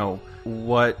 what you know,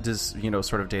 what does, you know,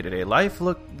 sort of day-to-day life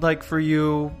look like for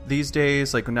you these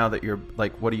days? Like, now that you're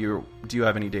like, do you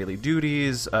have any daily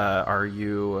duties? Are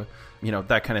you, you know,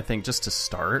 that kind of thing, just to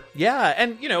start. Yeah,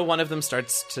 and, you know, one of them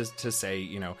starts to say,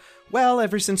 you know, well,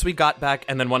 ever since we got back,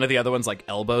 and then one of the other ones, like,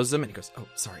 elbows him, and he goes, oh,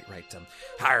 sorry, right,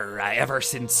 ever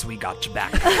since we got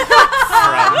back from...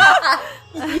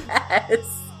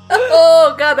 Yes.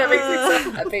 Oh, God, that makes me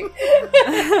so happy.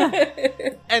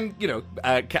 And, you know,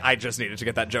 I just needed to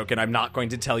get that joke, and I'm not going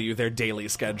to tell you their daily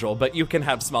schedule, but you can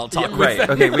have small talk with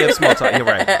them. Okay, we have small talk. You're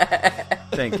right.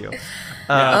 Thank you.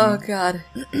 Oh, God.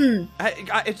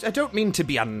 I don't mean to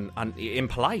be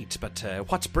impolite, but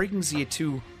what brings you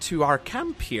to our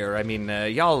camp here? I mean,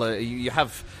 y'all, you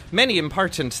have many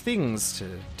important things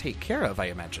to take care of, I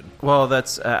imagine. Well,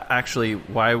 that's actually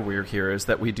why we're here, is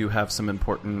that we do have some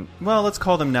important, well, let's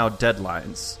call them now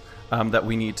deadlines that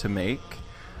we need to make.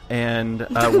 And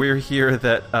we're here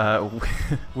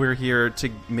to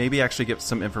maybe actually get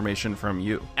some information from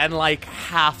you. And like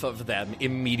half of them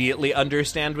immediately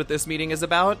understand what this meeting is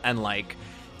about, and like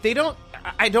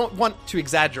I don't want to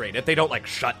exaggerate it. They don't like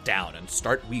shut down and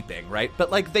start weeping, right?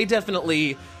 But like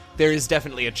there is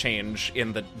definitely a change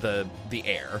in the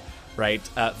air, right?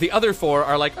 The other 4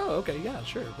 are like, oh, okay, yeah,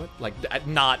 sure. What? Like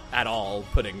not at all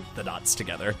putting the dots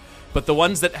together. But the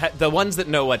ones that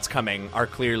know what's coming are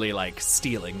clearly like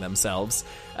stealing themselves.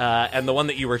 And the one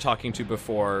that you were talking to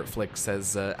before, Flick,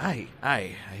 says,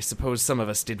 I suppose some of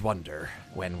us did wonder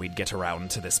when we'd get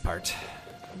around to this part.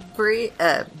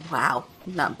 Wow,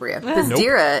 not Bria.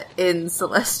 Bizdira in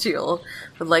Celestial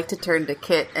would like to turn to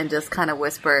Kit and just kind of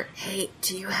whisper, hey,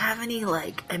 do you have any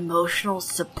like emotional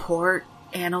support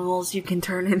animals you can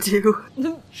turn into?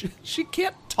 She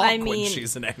can't talk when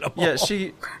she's an animal. Yeah,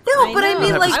 she... No, but I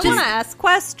mean, like, I want to ask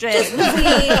questions. Just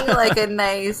being, like, a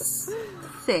nice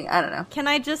thing. I don't know. Can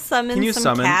I just summon Can you some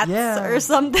summon? cats Yeah. or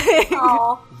something?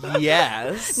 Oh,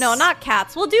 Yes. No, not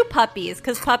cats. We'll do puppies,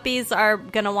 because puppies are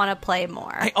going to want to play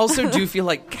more. I also do feel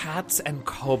like cats and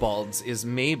kobolds is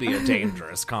maybe a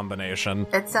dangerous combination.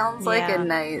 it sounds like Yeah. a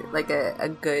night, like a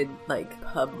good like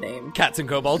pub name. Cats and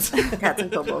kobolds. Cats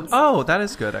and kobolds. Oh, that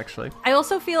is good, actually. I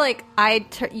also feel like I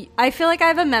feel like I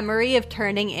have a memory of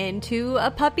turning into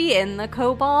a puppy in the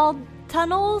kobold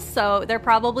tunnels, so they're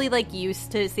probably like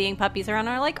used to seeing puppies around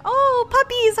and are like, oh,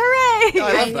 puppies, hooray! I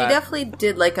love And you that. definitely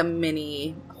did like a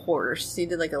mini horse. You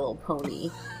did like a little pony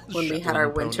when we had our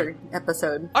Shetland pony. winter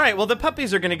episode. All right, well, the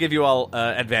puppies are going to give you all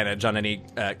advantage on any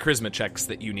charisma checks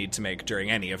that you need to make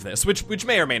during any of this, which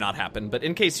may or may not happen, but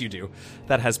in case you do,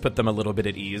 that has put them a little bit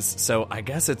at ease. So I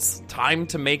guess it's time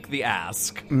to make the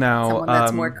ask. Now, Someone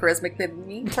that's more charismatic than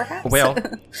me, perhaps. well,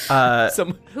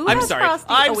 Who I'm has sorry. frosty?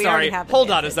 I'm Oh, we already sorry. have Hold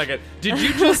on a advantage. second. Did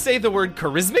you just say the word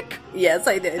charismatic? Yes,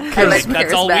 I did. I like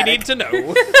That's all we charismatic. need to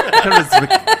know.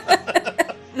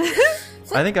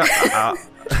 I think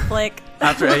Click.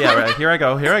 after yeah, right. Here I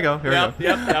go. Yep.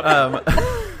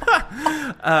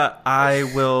 I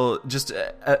will just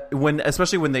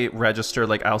especially when they register,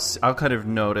 like I'll kind of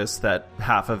notice that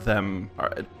half of them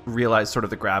realize sort of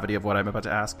the gravity of what I'm about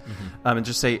to ask, and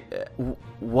just say,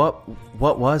 what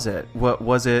was it? What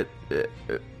was it?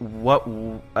 What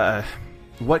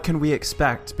can we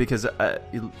expect? Because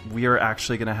we are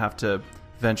actually going to have to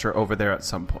venture over there at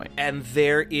some point. And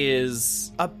there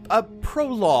is a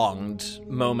prolonged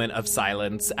moment of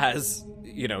silence as,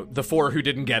 you know, the four who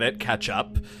didn't get it catch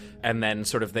up. And then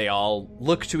sort of they all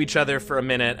look to each other for a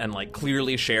minute and like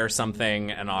clearly share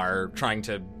something and are trying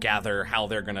to gather how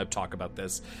they're going to talk about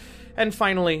this. And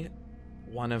finally,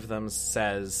 one of them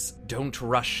says, "Don't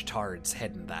rush towards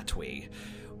heading that way.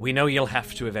 We know you'll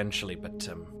have to eventually, but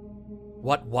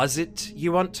what was it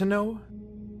you want to know?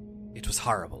 It was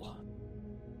horrible.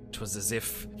 It was as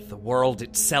if the world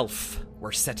itself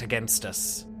were set against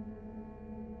us.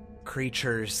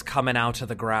 Creatures coming out of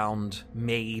the ground,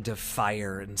 made of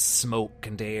fire and smoke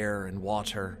and air and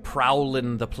water,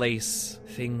 prowling the place,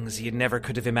 things you never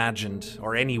could have imagined,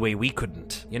 or anyway we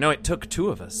couldn't. You know, it took 2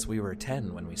 of us. We were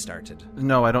 10 when we started.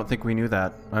 No, I don't think we knew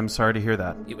that. I'm sorry to hear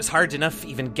that. It was hard enough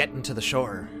even getting to the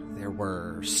shore. There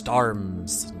were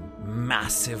storms and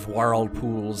massive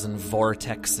whirlpools and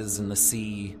vortexes in the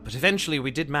sea. But eventually we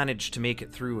did manage to make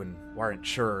it through and weren't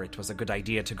sure it was a good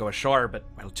idea to go ashore, but,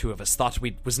 well, 2 of us thought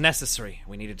it was necessary.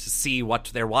 We needed to see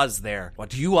what there was there,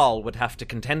 what you all would have to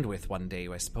contend with one day,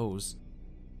 I suppose.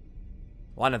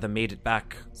 One of them made it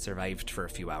back, survived for a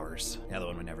few hours. The other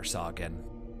one we never saw again.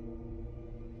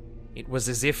 It was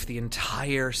as if the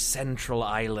entire central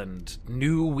island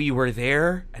knew we were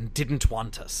there and didn't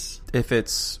want us. If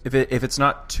it's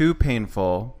not too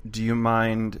painful, do you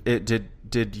mind?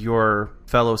 Did your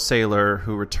fellow sailor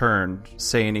who returned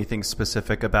say anything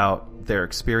specific about their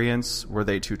experience? Were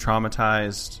they too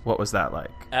traumatized? What was that like?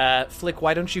 Flick,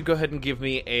 why don't you go ahead and give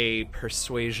me a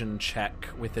persuasion check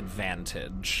with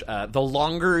advantage? The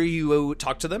longer you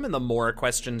talk to them and the more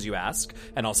questions you ask,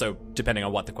 and also depending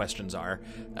on what the questions are,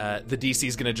 the DC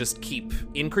is going to just keep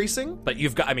increasing. But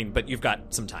you've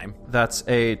got some time. That's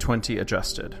a 20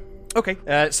 adjusted. Okay,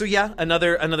 so yeah,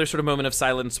 another sort of moment of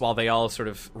silence while they all sort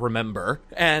of remember,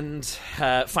 and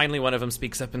finally one of them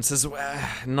speaks up and says,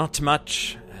 "Not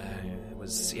much.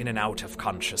 Was in and out of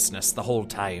consciousness the whole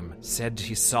time. Said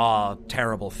he saw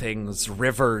terrible things,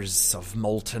 rivers of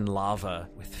molten lava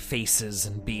with faces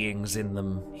and beings in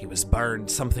them. He was burned,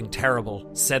 something terrible.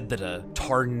 Said that a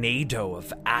tornado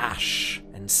of ash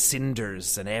and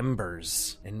cinders and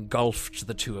embers engulfed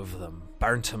the 2 of them,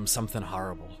 burnt him something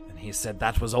horrible. And he said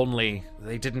that was only,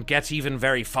 they didn't get even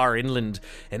very far inland,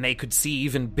 and they could see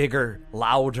even bigger,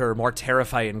 louder, more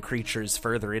terrifying creatures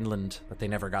further inland, but they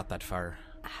never got that far."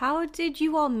 How did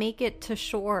you all make it to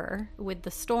shore with the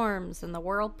storms and the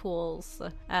whirlpools?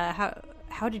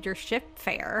 How did your ship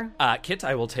fare? Kit,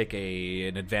 I will take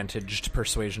an advantaged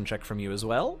persuasion check from you as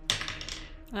well.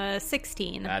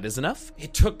 16. That is enough.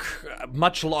 It took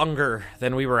much longer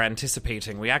than we were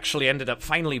anticipating. We actually ended up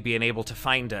finally being able to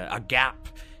find a gap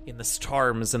in the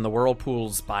storms and the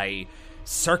whirlpools by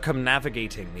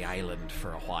circumnavigating the island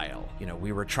for a while. You know,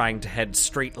 we were trying to head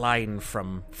straight line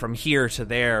from here to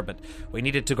there, but we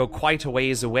needed to go quite a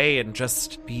ways away and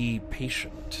just be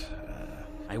patient.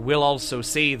 I will also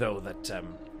say, though, that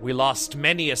we lost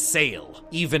many a sail,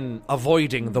 even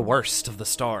avoiding the worst of the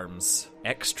storms.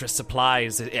 extra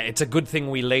supplies. It's a good thing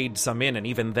we laid some in, and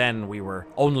even then we were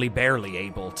only barely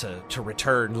able to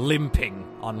return limping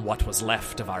on what was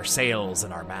left of our sails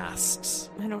and our masts.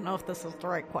 I don't know if this is the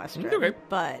right question, Okay.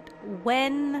 but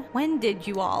when did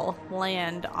you all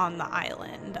land on the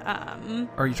island?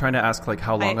 Are you trying to ask, like,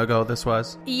 how long ago this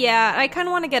was? Yeah, I kind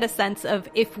of want to get a sense of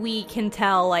if we can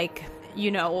tell, like,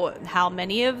 how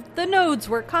many of the nodes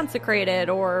were consecrated,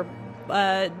 or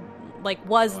like,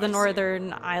 was the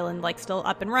northern island, like, still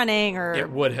up and running, or it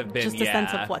would have been, just a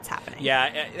sense of what's happening.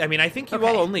 Yeah, I mean, I think you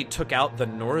all only took out the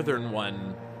northern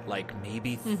one, like,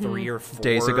 maybe 3 or 4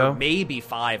 days ago, maybe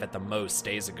 5 at the most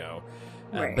days ago.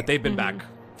 Right. But they've been back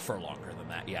for longer than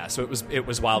that. Yeah, so it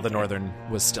was while the northern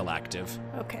was still active.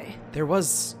 Okay. There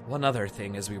was one other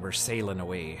thing as we were sailing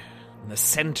away. In the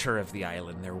center of the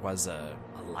island, there was a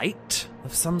light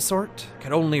of some sort.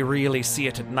 Could only really see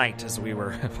it at night as we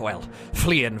were, well,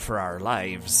 fleeing for our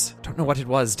lives. Don't know what it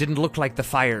was. Didn't look like the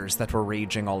fires that were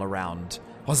raging all around.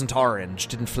 Wasn't orange,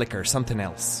 didn't flicker, something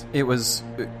else. It was,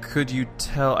 could you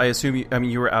tell, I assume,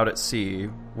 you were out at sea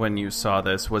when you saw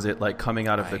this. Was it, like, coming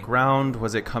out of the ground?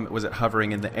 Was it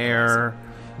hovering in the air?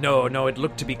 No, it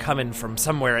looked to be coming from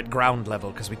somewhere at ground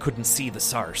level because we couldn't see the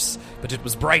source, but it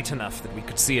was bright enough that we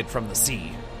could see it from the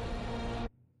sea.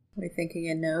 Are we thinking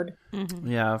a node?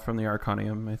 Mm-hmm. Yeah, from the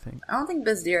Arcanium, I think. I don't think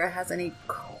Bazdira has any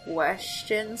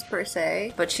questions per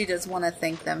se, but she does want to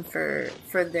thank them for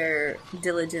their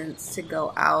diligence to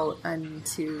go out and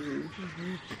to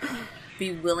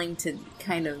be willing to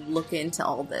kind of look into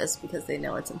all this because they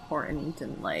know it's important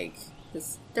and, like,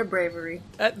 their bravery.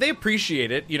 They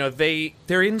appreciate it.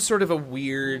 They're in sort of a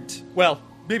weird, well,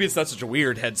 maybe it's not such a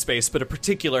weird headspace, but a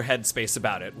particular headspace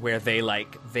about it, where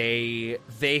they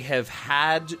have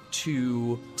had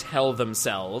to tell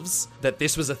themselves that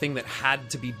this was a thing that had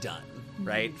to be done,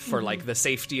 right? For, like, the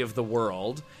safety of the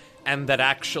world. And that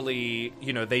actually,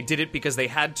 they did it because they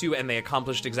had to, and they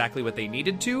accomplished exactly what they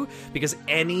needed to, because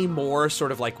any more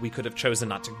sort of, like, we could have chosen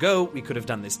not to go, we could have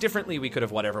done this differently, we could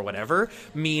have whatever,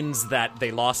 means that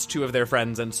they lost 2 of their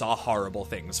friends and saw horrible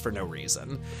things for no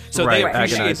reason. So they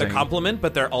appreciate the compliment,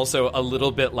 but they're also a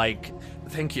little bit like,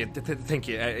 thank you,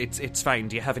 it's fine.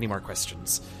 Do you have any more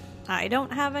questions? I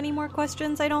don't have any more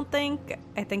questions, I don't think.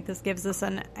 I think this gives us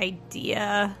an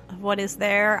idea of what is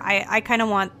there. I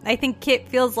think Kit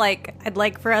feels like I'd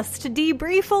like for us to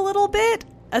debrief a little bit,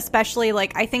 especially,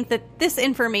 like, I think that this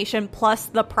information plus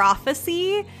the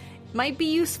prophecy might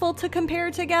be useful to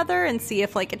compare together and see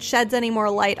if, like, it sheds any more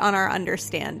light on our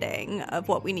understanding of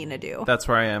what we need to do. That's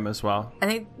where I am as well. I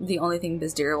think the only thing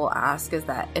Bazdira will ask is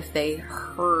that if they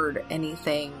heard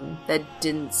anything that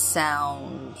didn't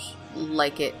sound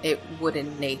like it would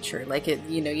in nature, like, it,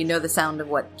 the sound of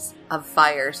what of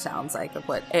fire sounds like, of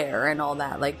what air and all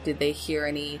that, like, did they hear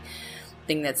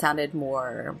anything that sounded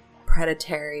more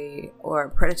predatory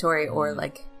or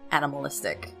like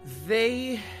animalistic?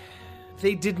 They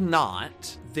did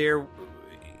not. There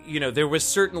was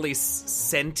certainly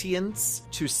sentience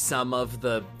to some of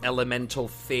the elemental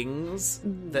things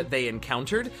that they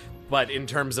encountered, but in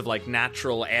terms of, like,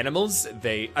 natural animals,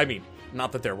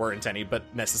 not that there weren't any, but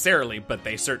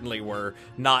they certainly were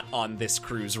not on this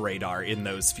crew's radar in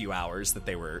those few hours that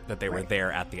they were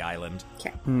there at the island.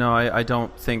 Okay. No, I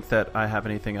don't think that I have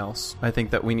anything else. I think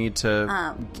that we need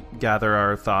to gather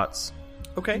our thoughts.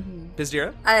 Okay.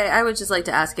 Bizdira? I would just like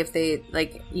to ask if they,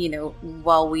 like,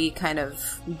 while we kind of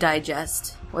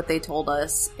digest what they told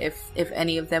us, if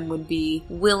any of them would be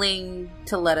willing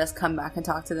to let us come back and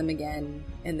talk to them again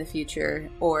in the future,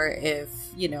 or if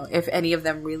any of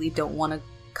them really don't want to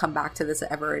come back to this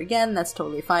ever again, that's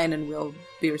totally fine, and we'll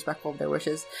be respectful of their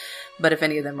wishes. But if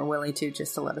any of them are willing to,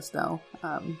 just to let us know,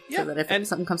 so that if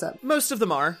something comes up. Most of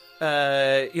them are.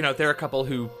 There are a couple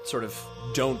who sort of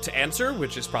don't answer,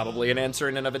 which is probably an answer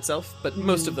in and of itself, but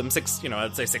most of them,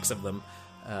 I'd say 6 of them,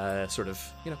 sort of,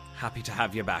 happy to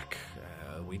have you back.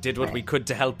 We did what we could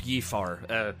to help ye for.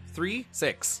 3,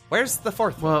 6. Where's the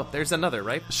 4th? Well, there's another,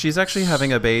 right? She's actually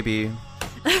having a baby.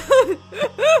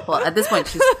 Well, at this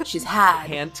point, she's had.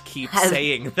 Can't keep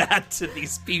saying that to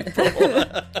these people.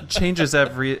 Changes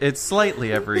it's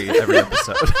slightly every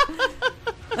episode.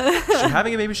 She's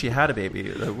having a baby. She had a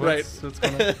baby. What's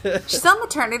going on? She's on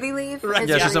maternity leave. Right.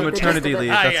 Yeah, she's on maternity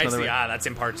leave. I see. That's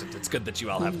important. It's good that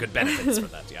you all have good benefits for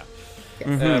that. Yeah.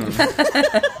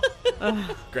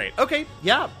 Great. Okay.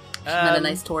 Yeah. Not a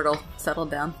nice turtle. Settled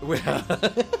down.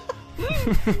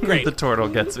 Great. The turtle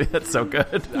gets me. That's so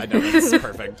good. I know, that's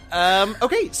perfect.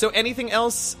 Okay, so anything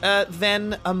else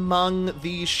then among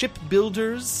the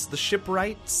shipbuilders, the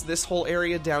shipwrights, this whole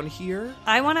area down here?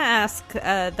 I want to ask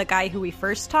the guy who we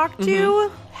first talked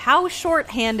to, how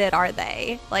short-handed are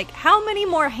they? Like, how many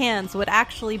more hands would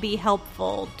actually be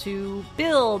helpful to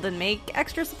build and make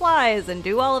extra supplies and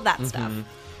do all of that stuff?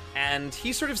 And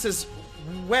he sort of says,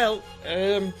 well,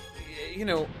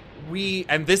 we...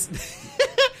 And this...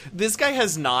 This guy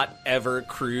has not ever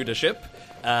crewed a ship,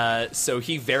 so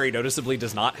he very noticeably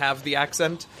does not have the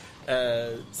accent.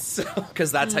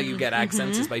 Because that's how you get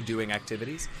accents, is by doing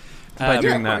activities. By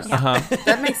doing that.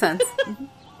 That makes sense.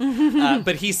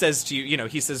 But he says to you,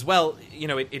 he says, well,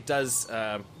 it does,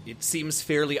 it seems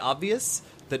fairly obvious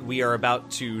that we are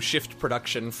about to shift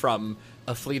production from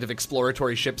a fleet of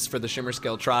exploratory ships for the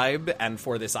Shimmerscale tribe and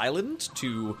for this island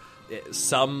to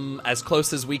some, as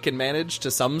close as we can manage,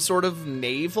 to some sort of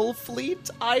naval fleet,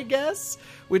 I guess,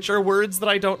 which are words that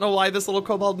I don't know why this little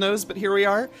kobold knows, but here we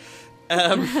are.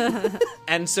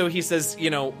 And so he says,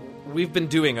 we've been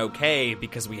doing okay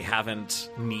because we haven't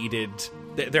needed...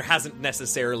 There hasn't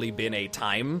necessarily been a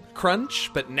time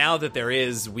crunch, but now that there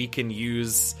is, we can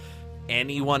use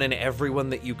anyone and everyone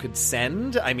that you could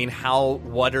send. I mean,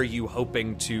 what are you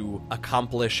hoping to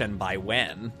accomplish and by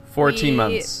when? 14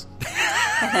 months.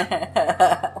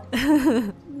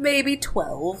 Maybe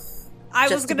 12. I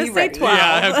was going to say 12.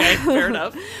 Yeah, okay, fair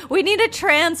enough. We need to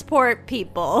transport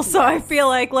people, so I feel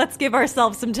like let's give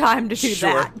ourselves some time to do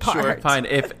that part. Sure, fine.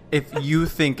 If you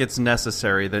think it's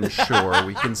necessary, then sure,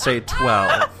 we can say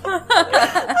 12.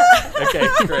 Okay,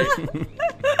 great.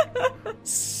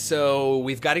 So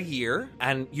we've got a year,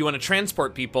 and you want to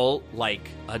transport people, like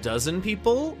a dozen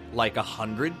people, like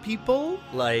 100 people,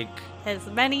 like... As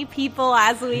many people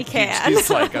as we can.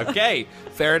 He's like, okay,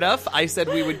 fair enough. I said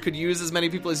we could use as many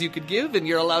people as you could give, and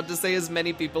you're allowed to say as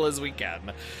many people as we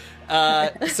can.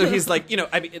 So he's like,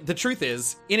 the truth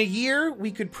is, in a year,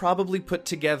 we could probably put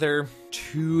together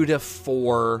 2 to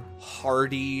 4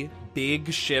 hardy,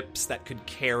 big ships that could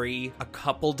carry a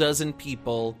couple dozen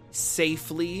people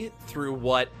safely through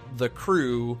what the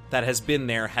crew that has been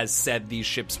there has said these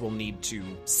ships will need to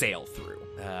sail through.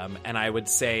 And I would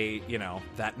say,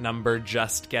 that number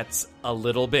just gets a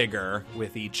little bigger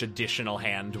with each additional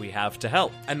hand we have to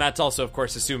help. And that's also, of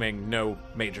course, assuming no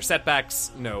major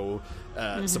setbacks, no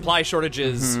supply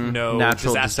shortages, no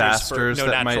natural disasters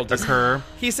that might occur.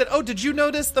 He said, oh, did you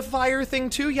notice the fire thing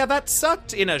too? Yeah, that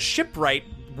sucked in a shipwright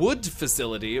wood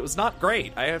facility. It was not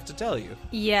great, I have to tell you.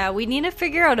 Yeah, we need to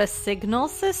figure out a signal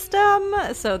system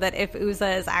so that if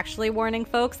Uza is actually warning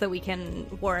folks, that we can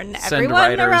warn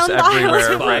everyone around the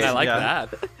island. Right, I like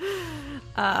that.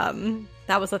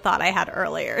 That was a thought I had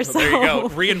earlier. Well, so there you go.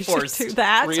 Reinforced. Do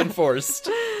that. Reinforced.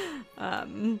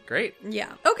 Great.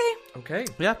 Yeah. Okay.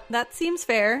 Yeah. That seems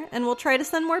fair, and we'll try to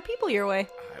send more people your way.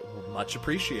 Much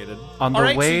appreciated. On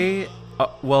the way...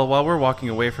 while we're walking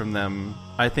away from them,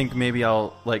 I think maybe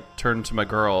I'll turn to my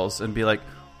girls and be like,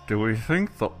 do we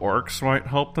think the orcs might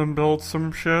help them build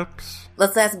some ships?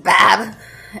 Let's ask Baab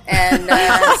and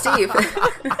Steve.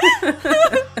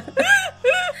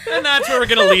 And that's where we're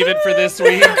going to leave it for this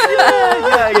week.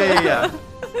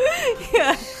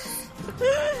 Yeah.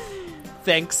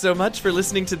 Thanks so much for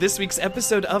listening to this week's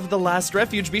episode of The Last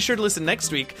Refuge. Be sure to listen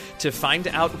next week to find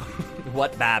out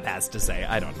what Baab has to say.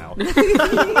 I don't know.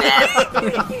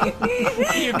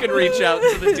 You can reach out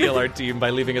to the DLR team by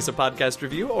leaving us a podcast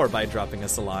review or by dropping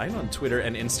us a line on Twitter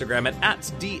and Instagram at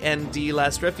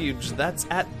 @DNDLastRefuge. That's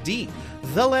 @D,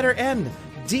 the letter N,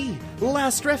 D,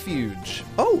 Last Refuge.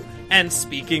 Oh, and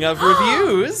speaking of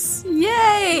reviews...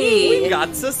 Yay! We got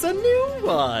us a new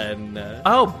one.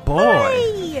 Oh, boy.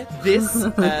 Hey! This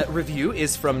review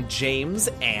is from James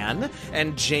Ann,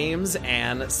 and James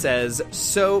Ann says,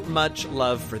 so much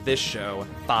love for this show,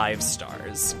 5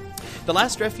 stars. The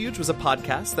Last Refuge was a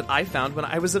podcast that I found when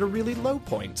I was at a really low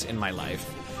point in my life.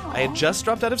 I had just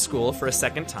dropped out of school for a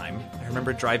second time. I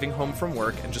remember driving home from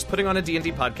work and just putting on a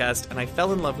D&D podcast, and I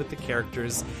fell in love with the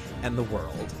characters and the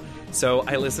world. So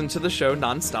I listened to the show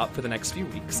nonstop for the next few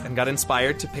weeks and got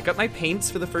inspired to pick up my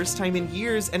paints for the first time in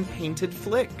years and painted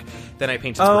Flick. Then I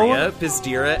painted Rhea,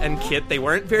 Bizdira, and Kit. They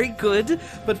weren't very good,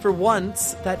 but for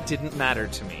once, that didn't matter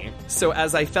to me. So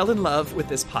as I fell in love with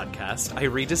this podcast, I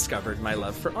rediscovered my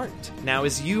love for art. Now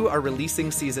as you are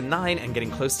releasing Season 9 and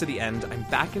getting close to the end, I'm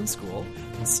back in school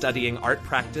and studying art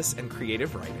practice and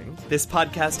creative writing. This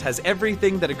podcast has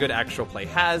everything that a good actual play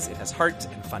has. It has heart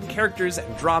and fun characters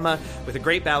and drama with a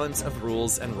great balance of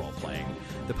rules and role-playing.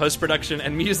 The post-production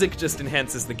and music just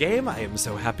enhances the game. I am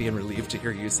so happy and relieved to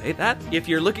hear you say that. If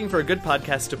you're looking for a good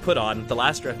podcast to put on, The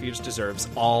Last Refuge deserves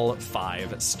all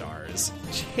 5 stars.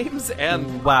 James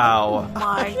and... Wow. Oh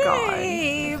my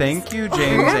god. Thank you,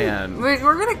 James Ann. We're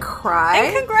gonna cry.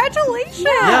 And congratulations!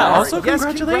 Yeah, also Yes,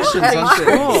 congratulations on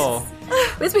congratulations. school.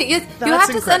 Wait, you have That's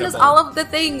to send us incredible. all of the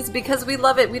things because we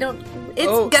love it. We don't.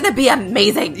 It's gonna be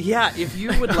amazing. Yeah, if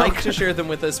you would like to share them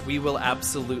with us, we will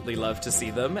absolutely love to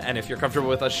see them. And if you're comfortable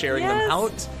with us sharing them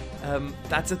out,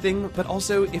 that's a thing. But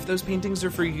also, if those paintings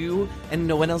are for you and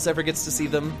no one else ever gets to see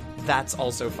them, that's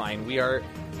also fine. We are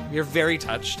very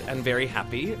touched and very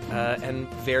happy and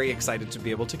very excited to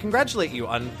be able to congratulate you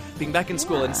on being back in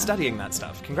school and studying that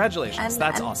stuff. Congratulations.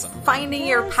 That's awesome. Finding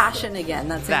your passion again.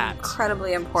 That's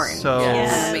incredibly important. So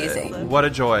and amazing. What a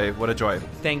joy. What a joy.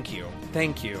 Thank you.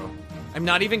 Thank you. I'm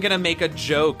not even going to make a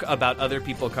joke about other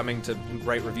people coming to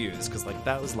write reviews because,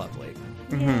 that was lovely.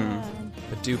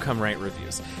 But do come write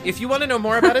reviews. If you want to know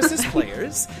more about us as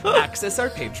players, access our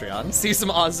Patreon, see some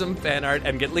awesome fan art,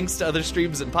 and get links to other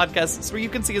streams and podcasts where you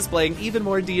can see us playing even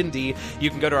more D&D, you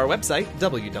can go to our website,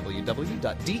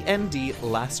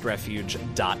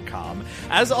 www.dndlastrefuge.com.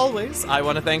 As always, I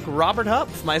want to thank Robert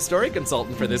Hupf, my story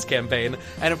consultant for this campaign,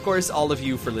 and of course, all of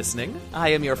you for listening. I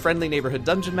am your friendly neighborhood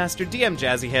dungeon master, DM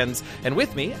Jazzy Hands, and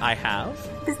with me, I have...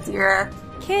 Zira.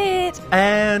 Kit.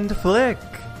 And Flick.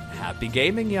 Happy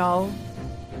gaming, y'all.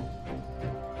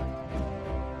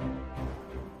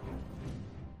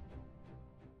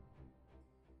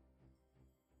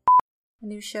 A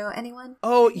new show, anyone?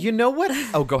 Oh, you know what?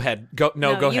 Oh, go ahead. Go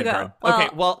ahead, go. Karn. Well- Okay,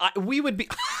 well, we would be...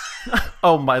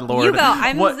 Oh, my lord. You go.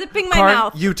 I'm zipping my Karn,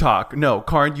 mouth. You talk. No,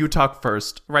 Karn, you talk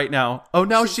first. Right now. Oh,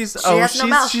 no, she's has no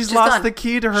mouth. she's She's lost done. the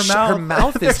key to her mouth. Her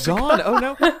mouth is gone. Oh,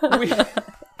 no.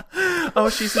 Oh,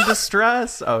 she's in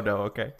distress. Oh, no, okay.